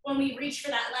when we reach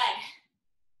for that leg.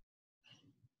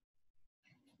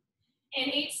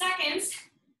 In 8 seconds,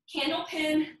 candle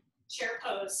pin, chair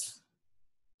pose.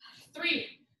 3,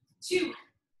 2,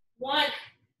 1.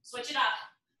 Switch it up.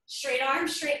 Straight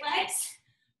arms, straight legs,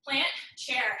 plant,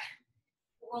 chair.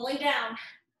 Rolling down.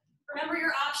 Remember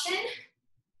your option,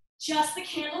 just the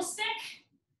candlestick,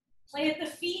 plant the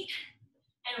feet,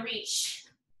 and reach.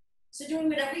 So doing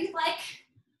whatever you like,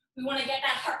 we want to get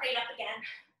that heart rate up again.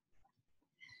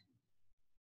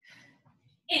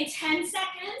 In 10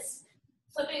 seconds,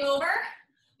 flipping over,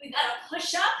 we've got to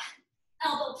push up,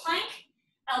 elbow plank,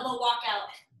 elbow walk out.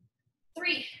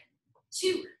 3,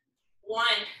 2, 1.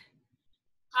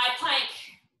 High plank,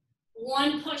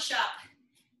 1 push up.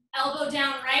 Elbow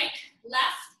down right,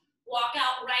 left, walk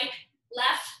out right,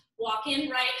 left, walk in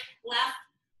right, left,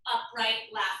 up right,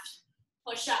 left.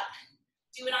 Push up.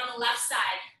 Do it on the left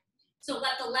side. So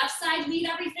let the left side lead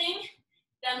everything,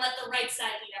 then let the right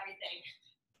side lead everything.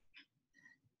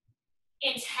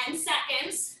 In 10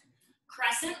 seconds,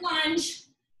 crescent lunge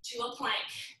to a plank.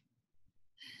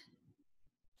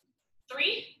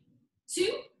 3,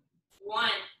 2, 1.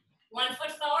 1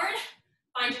 foot forward,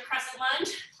 find your crescent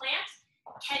lunge, plant.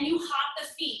 Can you hop the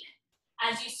feet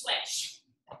as you switch?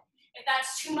 If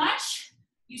that's too much,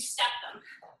 you step them.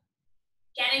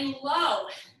 Getting low.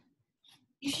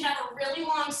 You should have a really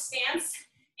long stance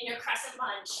in your crescent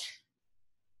lunge.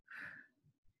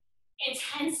 In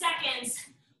 10 seconds,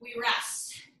 we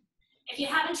rest. If you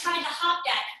haven't tried the hop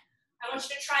yet, I want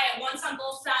you to try it once on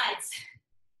both sides.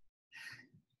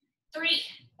 3,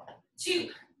 2,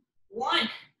 1,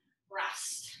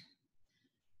 rest.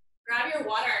 Grab your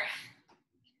water.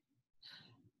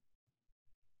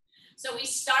 So we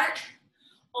start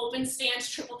open stance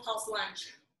triple pulse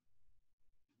lunge.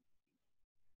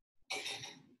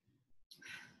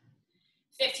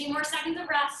 15 more seconds of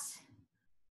rest.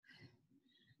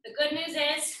 The good news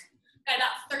is, got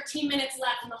about 13 minutes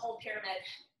left in the whole pyramid.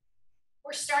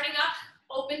 We're starting up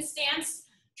open stance,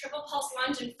 triple pulse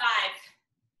lunge in 5,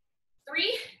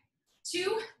 3,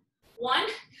 2, 1,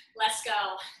 let's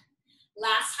go.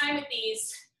 Last time with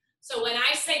these. So when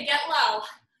I say get low,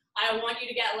 I want you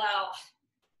to get low.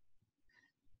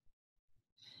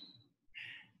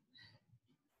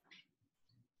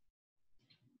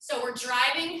 So we're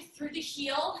driving through the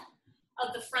heel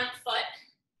of the front foot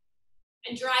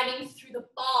and driving through the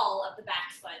ball of the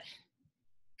back foot.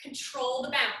 Control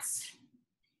the bounce.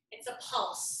 It's a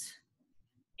pulse.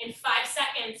 In 5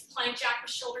 seconds, plank jack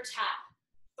with shoulder tap.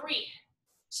 3,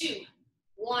 2,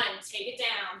 1, take it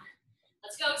down.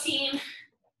 Let's go, team.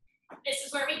 This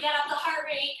is where we get up the heart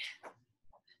rate.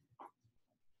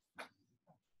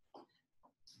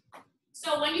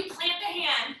 So when you plant the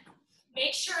hand,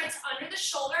 make sure it's under the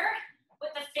shoulder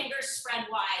with the fingers spread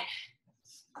wide.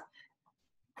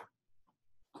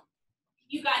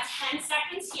 You got 10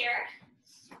 seconds here,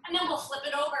 and then we'll flip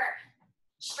it over.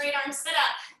 Straight arm sit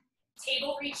up,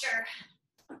 table reacher.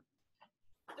 3,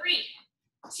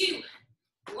 2,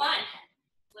 1,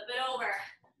 flip it over.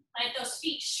 Plant those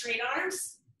feet, straight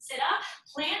arms, sit up,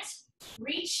 plant,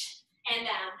 reach, and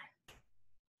down.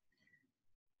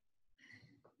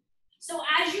 So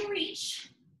as you reach,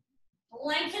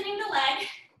 lengthening the leg,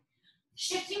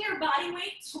 shifting your body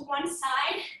weight to one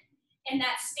side in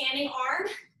that standing arm,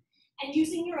 and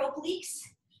using your obliques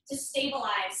to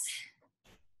stabilize.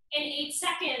 In 8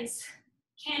 seconds,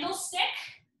 candlestick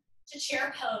to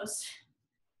chair pose.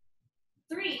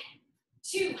 3,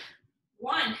 2,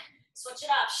 1, switch it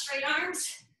up. Straight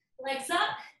arms, legs up,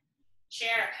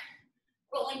 chair.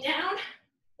 Rolling down,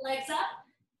 legs up,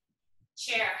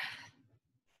 chair.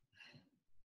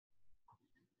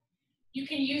 You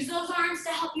can use those arms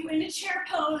to help you into chair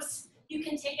pose. You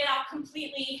can take it out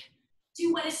completely.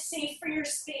 Do what is safe for your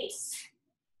space.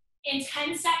 In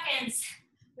 10 seconds,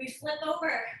 we flip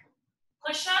over.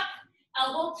 Push up,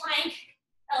 elbow plank,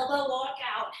 elbow walk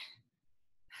out.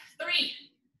 3,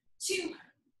 2,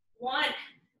 1.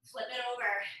 Flip it over.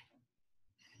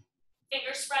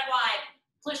 Fingers spread wide.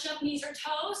 Push up knees or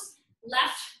toes.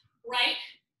 Left, right,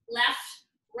 left,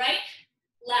 right,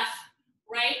 left,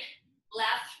 right,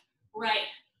 left, right.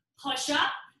 Push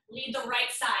up, lead the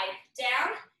right side.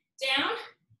 Down, down,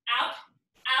 out,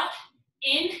 out,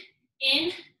 in,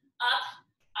 up,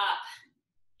 up.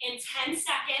 In 10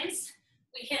 seconds,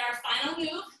 we hit our final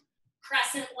move,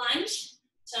 crescent lunge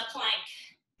to plank.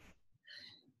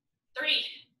 3,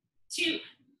 2,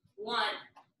 1.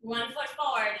 1 foot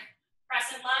forward.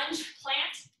 Crescent lunge,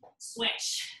 plant,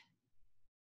 switch.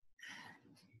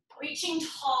 Reaching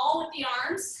tall with the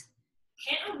arms.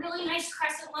 Hit a really nice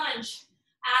crescent lunge.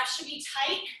 Abs should be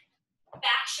tight,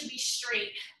 back should be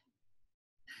straight.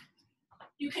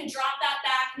 You can drop that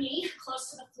back knee close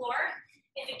to the floor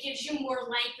if it gives you more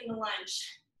length in the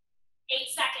lunge. 8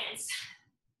 seconds.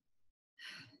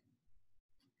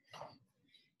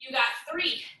 You got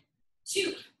 3,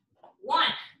 2, 1.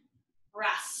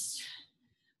 Rest.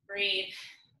 Breathe.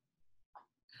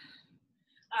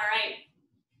 All right.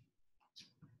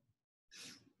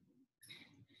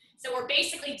 So we're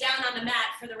basically down on the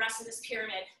mat for the rest of this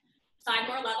pyramid. 5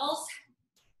 more levels.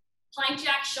 Plank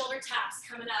jack, shoulder taps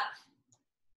coming up.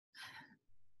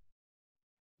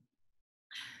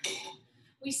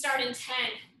 We start in 10.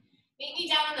 Meet me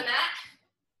down on the mat.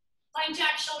 Plank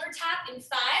jack, shoulder tap in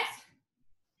 5,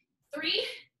 3,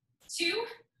 2,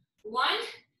 1.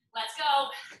 Let's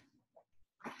go.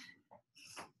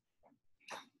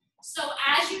 So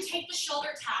as you take the shoulder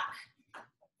tap,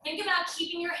 think about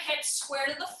keeping your hips square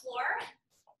to the floor.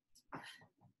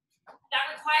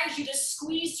 That requires you to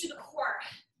squeeze through the core.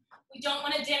 We don't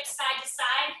want to dip side to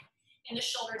side in the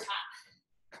shoulder tap.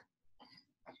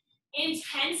 In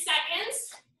 10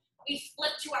 seconds, we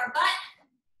flip to our butt,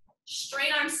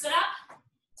 straight arm sit up,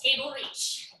 table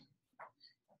reach.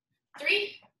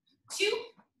 3, 2,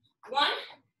 1,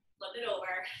 flip it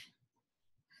over.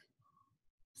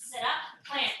 Sit up,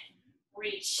 plant,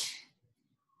 reach.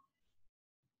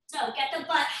 So get the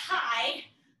butt high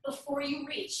before you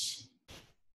reach.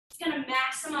 It's gonna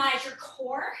maximize your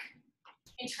core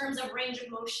in terms of range of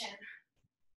motion.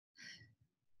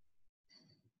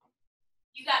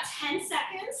 You got 10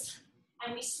 seconds,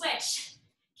 and we switch.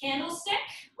 Candlestick,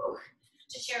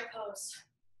 to chair pose.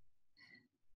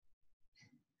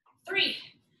 3,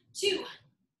 2,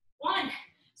 1,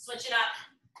 switch it up.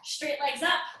 Straight legs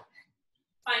up,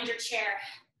 find your chair.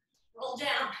 Roll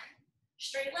down,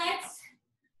 straight legs,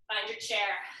 find your chair.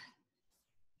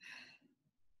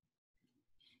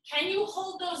 Can you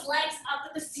hold those legs up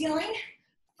at the ceiling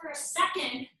for a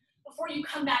second before you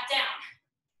come back down?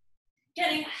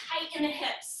 Getting height in the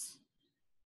hips.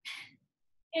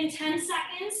 In 10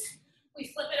 seconds, we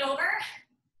flip it over,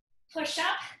 push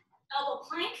up, elbow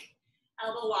plank,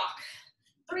 elbow walk.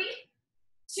 3,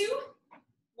 2,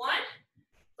 1,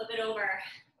 flip it over.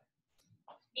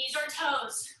 Knees or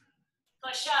toes,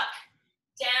 push up,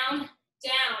 down,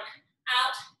 down,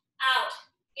 out, out,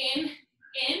 in,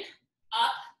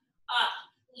 up, up.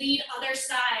 Lead other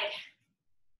side.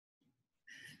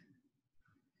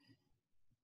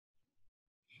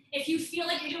 If you feel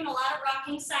like you're doing a lot of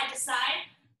rocking side to side,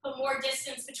 put more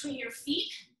distance between your feet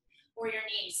or your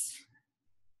knees.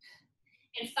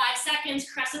 In 5 seconds,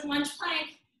 crescent lunge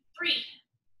plank. 3,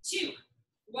 2,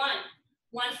 1.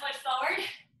 1 foot forward,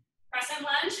 crescent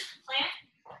lunge, plant,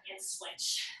 and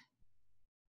switch.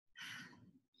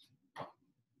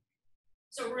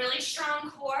 So really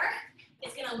strong core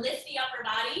is gonna lift the upper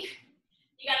body.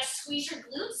 You gotta squeeze your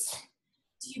glutes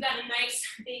so you got a nice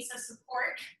base of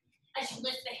support as you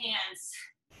lift the hands.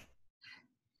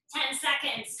 10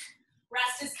 seconds.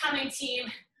 Rest is coming,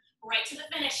 team. Right to the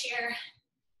finish here.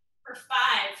 For 5,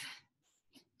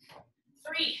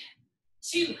 3,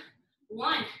 2,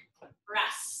 1.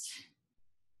 Rest.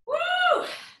 Woo!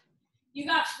 You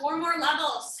got 4 more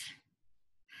levels.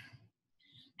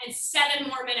 And 7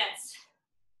 more minutes.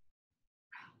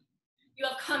 You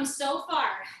have come so far.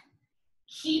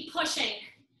 Keep pushing.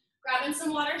 Grabbing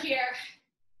some water here.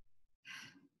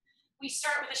 We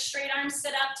start with a straight arm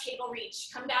sit up, table reach.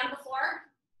 Come down before.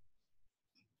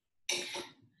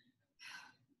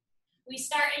 We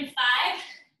start in 5,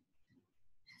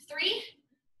 3,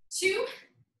 2,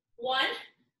 1.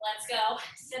 Let's go.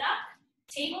 Sit up,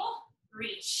 table,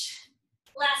 reach.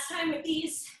 Last time with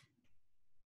these,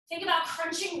 think about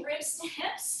crunching ribs to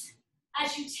hips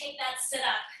as you take that sit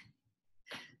up.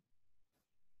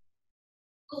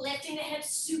 Lifting the hips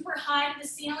super high to the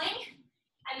ceiling,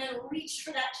 and then reach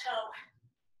for that toe.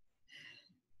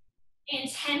 In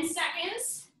 10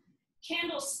 seconds,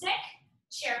 candlestick,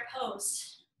 chair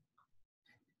pose.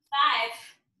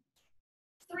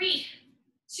 5, 3,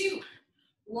 2,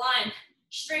 1.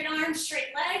 Straight arms,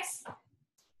 straight legs.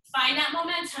 Find that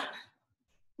momentum.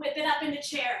 Whip it up into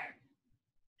chair.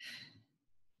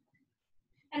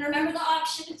 And remember the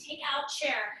option to take out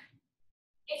chair.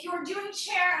 If you're doing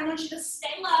chair, I want you to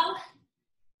stay low.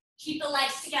 Keep the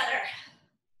legs together.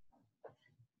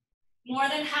 More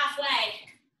than halfway.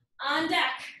 On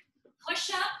deck.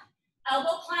 Push up,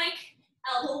 elbow plank,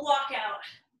 elbow walkout.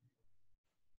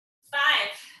 5,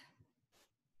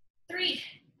 3,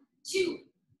 2,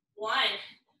 1.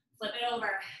 Flip it over.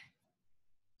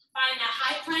 Find that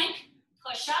high plank.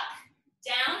 Push up,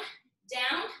 down,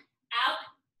 down, out,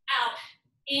 out.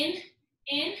 In,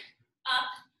 up,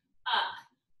 up.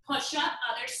 Push up,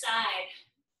 other side.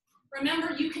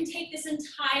 Remember, you can take this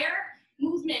entire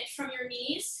movement from your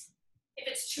knees if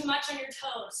it's too much on your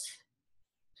toes.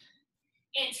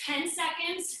 In 10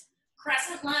 seconds,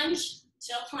 crescent lunge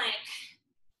to plank.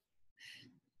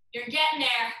 You're getting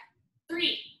there.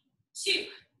 3, 2,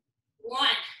 1.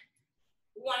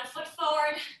 1 foot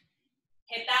forward.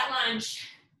 Hit that lunge.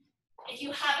 If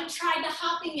you haven't tried the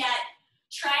hopping yet,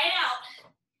 try it out.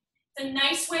 It's a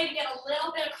nice way to get a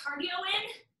little bit of cardio in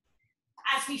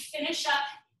as we finish up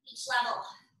each level.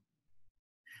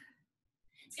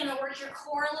 It's gonna work your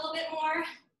core a little bit more.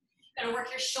 Gonna work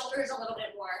your shoulders a little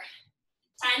bit more.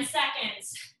 10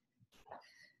 seconds.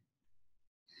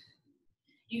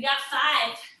 You got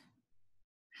 5,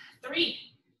 3,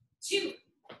 2,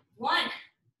 1.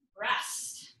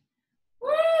 Rest.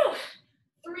 Woo!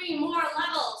 3 more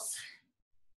levels.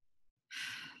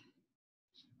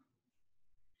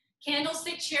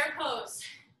 Candlestick chair pose.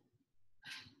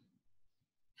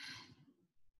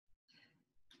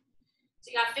 So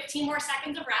you got 15 more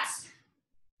seconds of rest.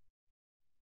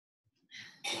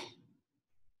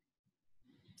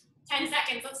 10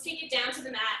 seconds, let's take it down to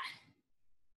the mat.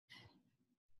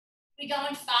 We go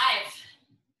in 5,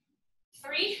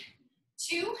 3,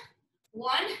 2,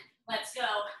 1, let's go.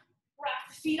 Rock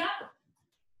the feet up,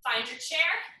 find your chair,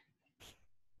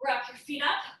 rock your feet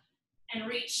up, and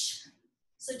reach.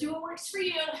 So do what works for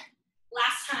you.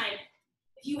 Last time,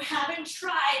 if you haven't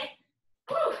tried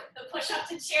the push-up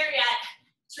to chair yet,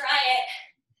 try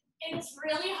it. It's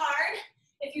really hard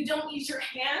if you don't use your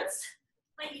hands,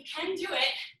 but you can do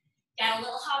it. Get a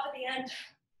little hop at the end.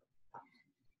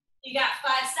 You got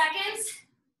 5 seconds.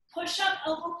 Push up,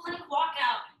 elbow plank, walk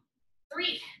out.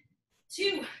 3,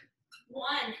 2,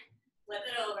 1. Flip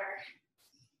it over.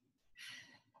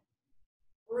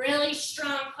 Really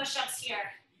strong push-ups here.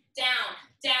 Down,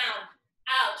 down,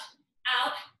 out,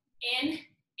 out, in,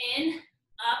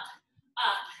 up,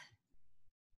 up.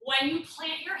 When you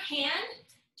plant your hand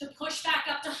to push back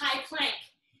up to high plank,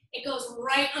 it goes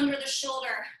right under the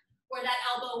shoulder where that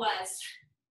elbow was.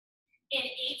 In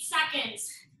 8 seconds,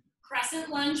 crescent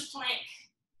lunge plank.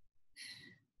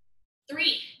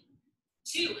 3,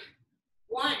 2,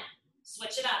 1.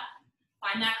 Switch it up.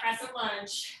 Find that crescent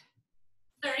lunge.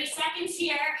 30 seconds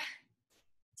here.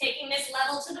 Taking this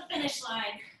level to the finish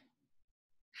line.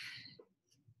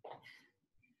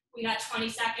 We got 20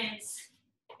 seconds.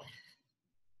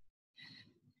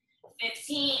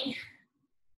 15.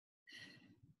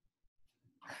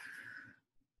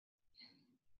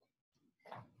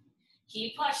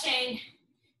 Keep pushing.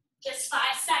 Just 5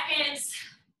 seconds.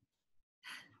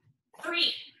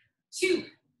 3, 2,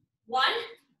 1.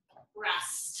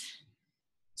 Rest.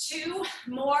 2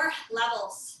 more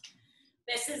levels.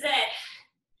 This is it.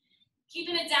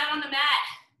 Keeping it down on the mat.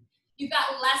 You've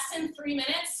got less than 3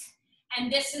 minutes, and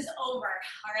this is over,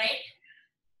 all right?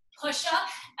 Push up,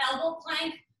 elbow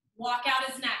plank, walk out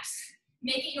is next.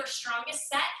 Make it your strongest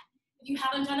set. If you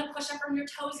haven't done a push-up from your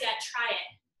toes yet, try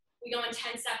it. We go in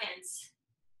 10 seconds.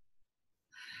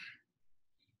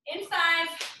 In 5,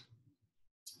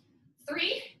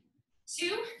 3,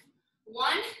 2,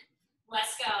 1,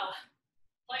 let's go.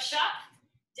 Push up,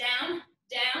 down,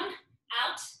 down,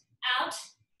 out, out,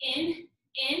 in,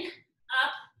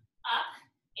 up, up,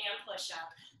 and push up.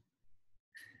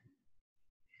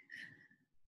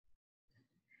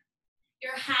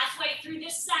 You're halfway through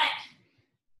this set.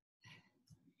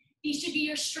 These should be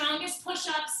your strongest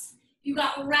push-ups. You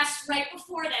got rest right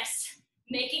before this.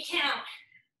 Make it count.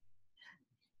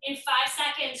 In 5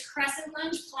 seconds, crescent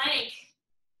lunge plank.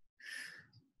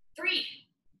 3,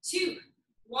 2,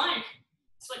 1.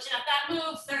 Switching up that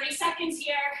move, 30 seconds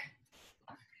here.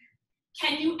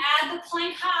 Can you add the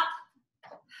plank hop?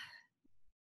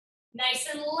 Nice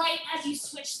and light as you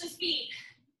switch the feet.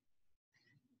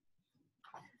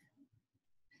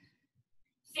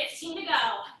 15 to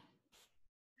go.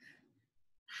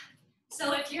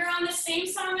 So if you're on the same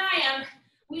song I am,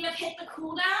 we have hit the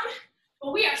cool down,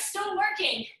 but we are still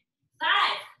working 5,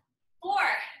 4,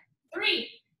 3,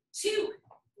 2,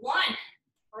 1.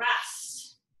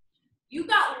 Rest. You've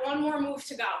got one more move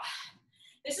to go.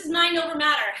 This is mind over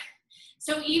matter.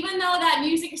 So even though that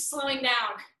music is slowing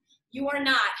down, you are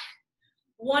not.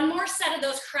 One more set of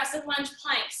those crescent lunge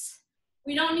planks.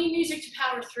 We don't need music to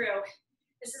power through.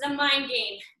 This is a mind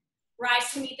game.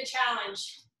 Rise to meet the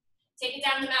challenge. Take it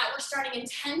down the mat. We're starting in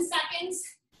 10 seconds.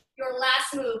 Your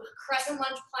last move, crescent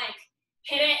lunge plank.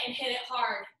 Hit it and hit it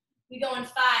hard. We go in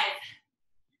 5,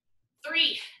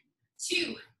 3,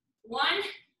 2, 1.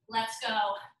 Let's go.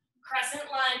 Crescent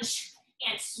lunge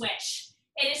and switch.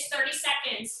 It is 30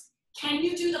 seconds. Can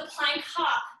you do the plank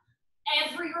hop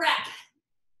every rep?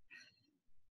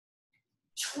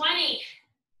 20.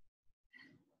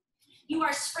 You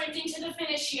are sprinting to the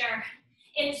finish here.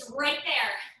 It is right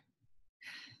there.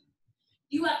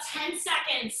 You have 10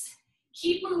 seconds.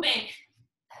 Keep moving.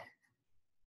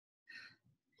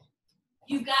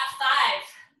 You've got 5,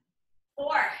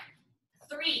 4,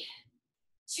 3,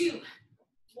 2,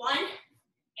 1,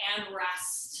 and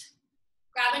rest.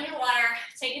 Grabbing your water,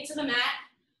 take it to the mat.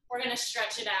 We're gonna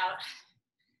stretch it out.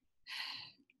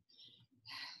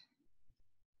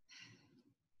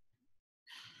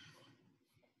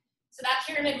 So that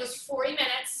pyramid was 40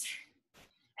 minutes,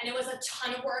 and it was a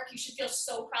ton of work. You should feel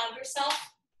so proud of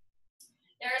yourself.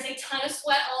 There is a ton of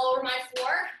sweat all over my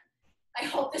floor. I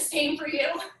hope the same for you.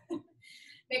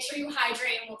 Make sure you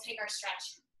hydrate, and we'll take our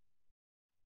stretch.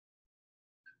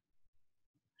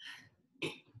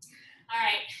 All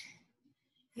right,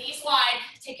 knees wide.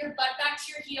 Take your butt back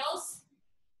to your heels,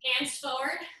 hands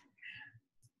forward,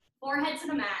 forehead to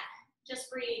the mat. Just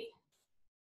breathe.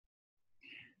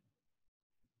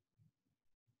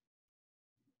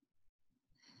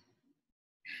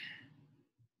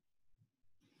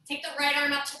 Take the right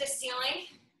arm up to the ceiling,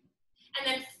 and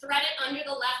then thread it under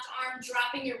the left arm,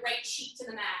 dropping your right cheek to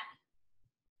the mat.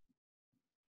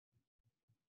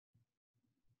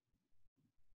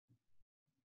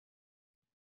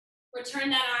 Return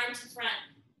that arm to front.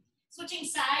 Switching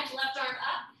sides, left arm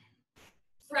up.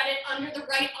 Thread it under the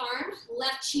right arm,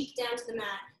 left cheek down to the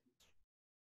mat.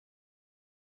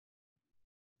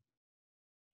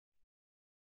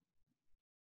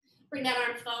 Bring that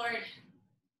arm forward.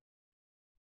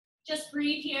 Just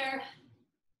breathe here.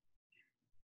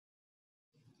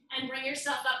 And bring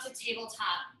yourself up to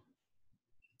tabletop.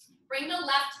 Bring the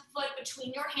left foot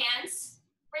between your hands.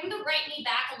 Bring the right knee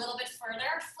back a little bit further,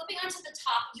 flipping onto the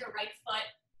top of your right foot,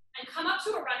 and come up to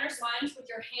a runner's lunge with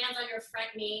your hands on your front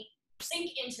knee.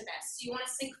 Sink into this. So you want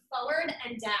to sink forward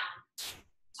and down.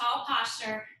 Tall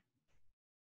posture.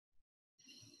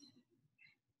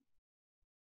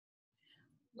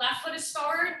 Left foot is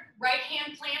forward, right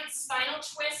hand plants, spinal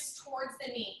twist towards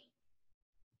the knee.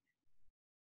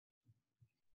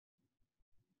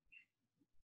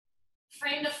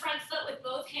 Frame the front foot with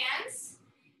both hands.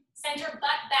 Send your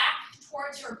butt back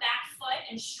towards your back foot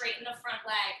and straighten the front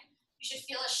leg. You should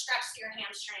feel a stretch to your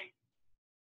hamstring.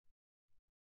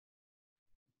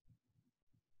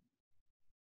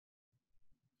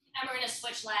 And we're gonna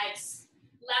switch legs.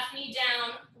 Left knee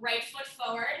down, right foot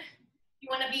forward. You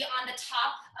wanna be on the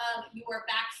top of your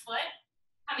back foot.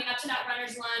 Coming up to that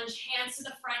runner's lunge, hands to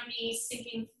the front knee,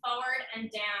 sinking forward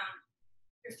and down.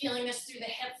 You're feeling this through the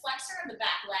hip flexor of the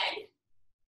back leg.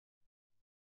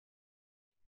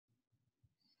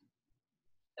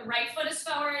 The right foot is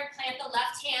forward, plant the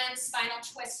left hand, spinal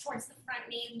twist towards the front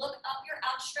knee. Look up your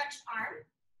outstretched arm.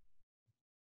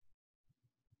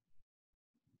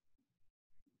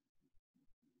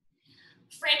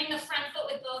 Framing the front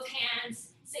foot with both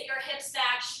hands. Sit your hips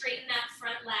back, straighten that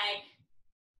front leg.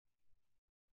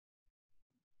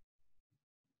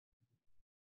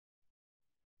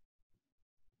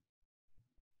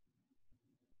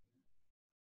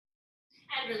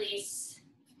 And release.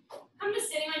 Come to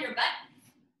sitting on your butt.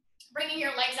 Bringing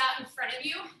your legs out in front of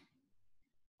you.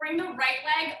 Bring the right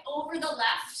leg over the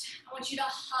left. I want you to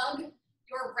hug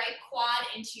your right quad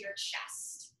into your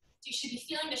chest. So you should be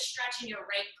feeling the stretch in your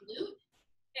right glute.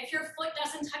 If your foot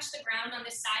doesn't touch the ground on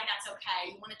this side, that's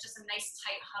okay. You want just a nice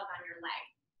tight hug on your leg.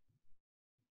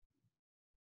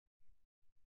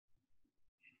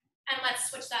 And let's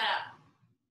switch that up.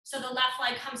 So the left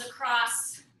leg comes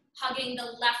across, hugging the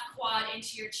left quad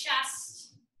into your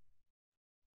chest.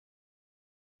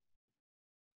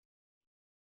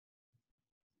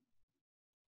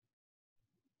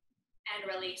 And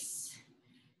release.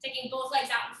 Taking both legs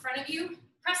out in front of you.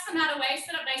 Press the mat away,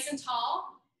 sit up nice and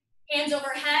tall. Hands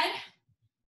overhead,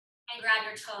 and grab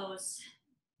your toes.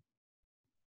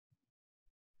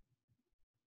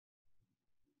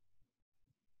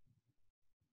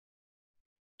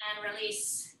 And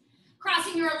release.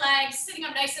 Crossing your legs, sitting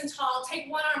up nice and tall. Take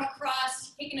one arm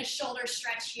across, taking a shoulder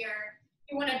stretch here.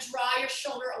 You want to draw your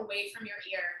shoulder away from your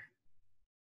ear.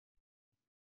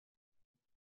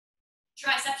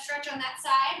 Tricep stretch on that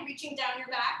side, reaching down your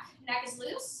back. Neck is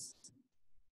loose.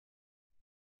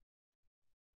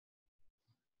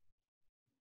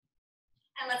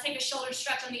 And let's take a shoulder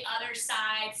stretch on the other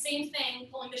side. Same thing,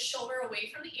 pulling the shoulder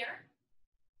away from the ear.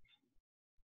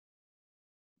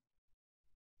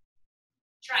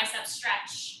 Tricep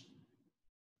stretch.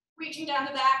 Reaching down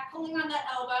the back, pulling on that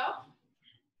elbow.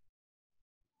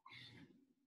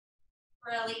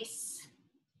 Release.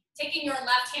 Taking your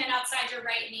left hand outside your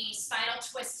right knee, spinal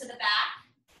twist to the back.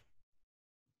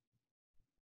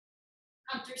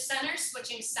 Come through center,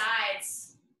 switching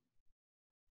sides.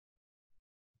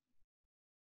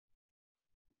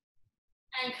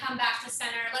 And come back to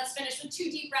center. Let's finish with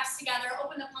 2 deep breaths together.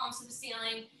 Open the palms to the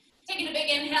ceiling. Taking a big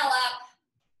inhale up.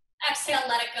 Exhale,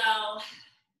 let it go.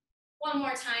 One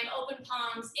more time, open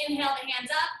palms. Inhale the hands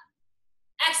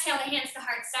up. Exhale the hands to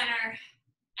heart center.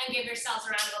 And give yourselves a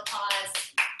round of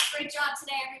applause. Great job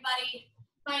today, everybody.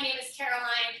 My name is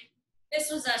Caroline.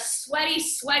 This was a sweaty,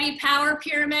 sweaty power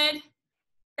pyramid.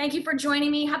 Thank you for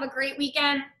joining me. Have a great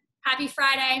weekend. Happy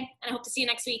Friday, and I hope to see you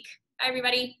next week. Bye,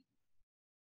 everybody.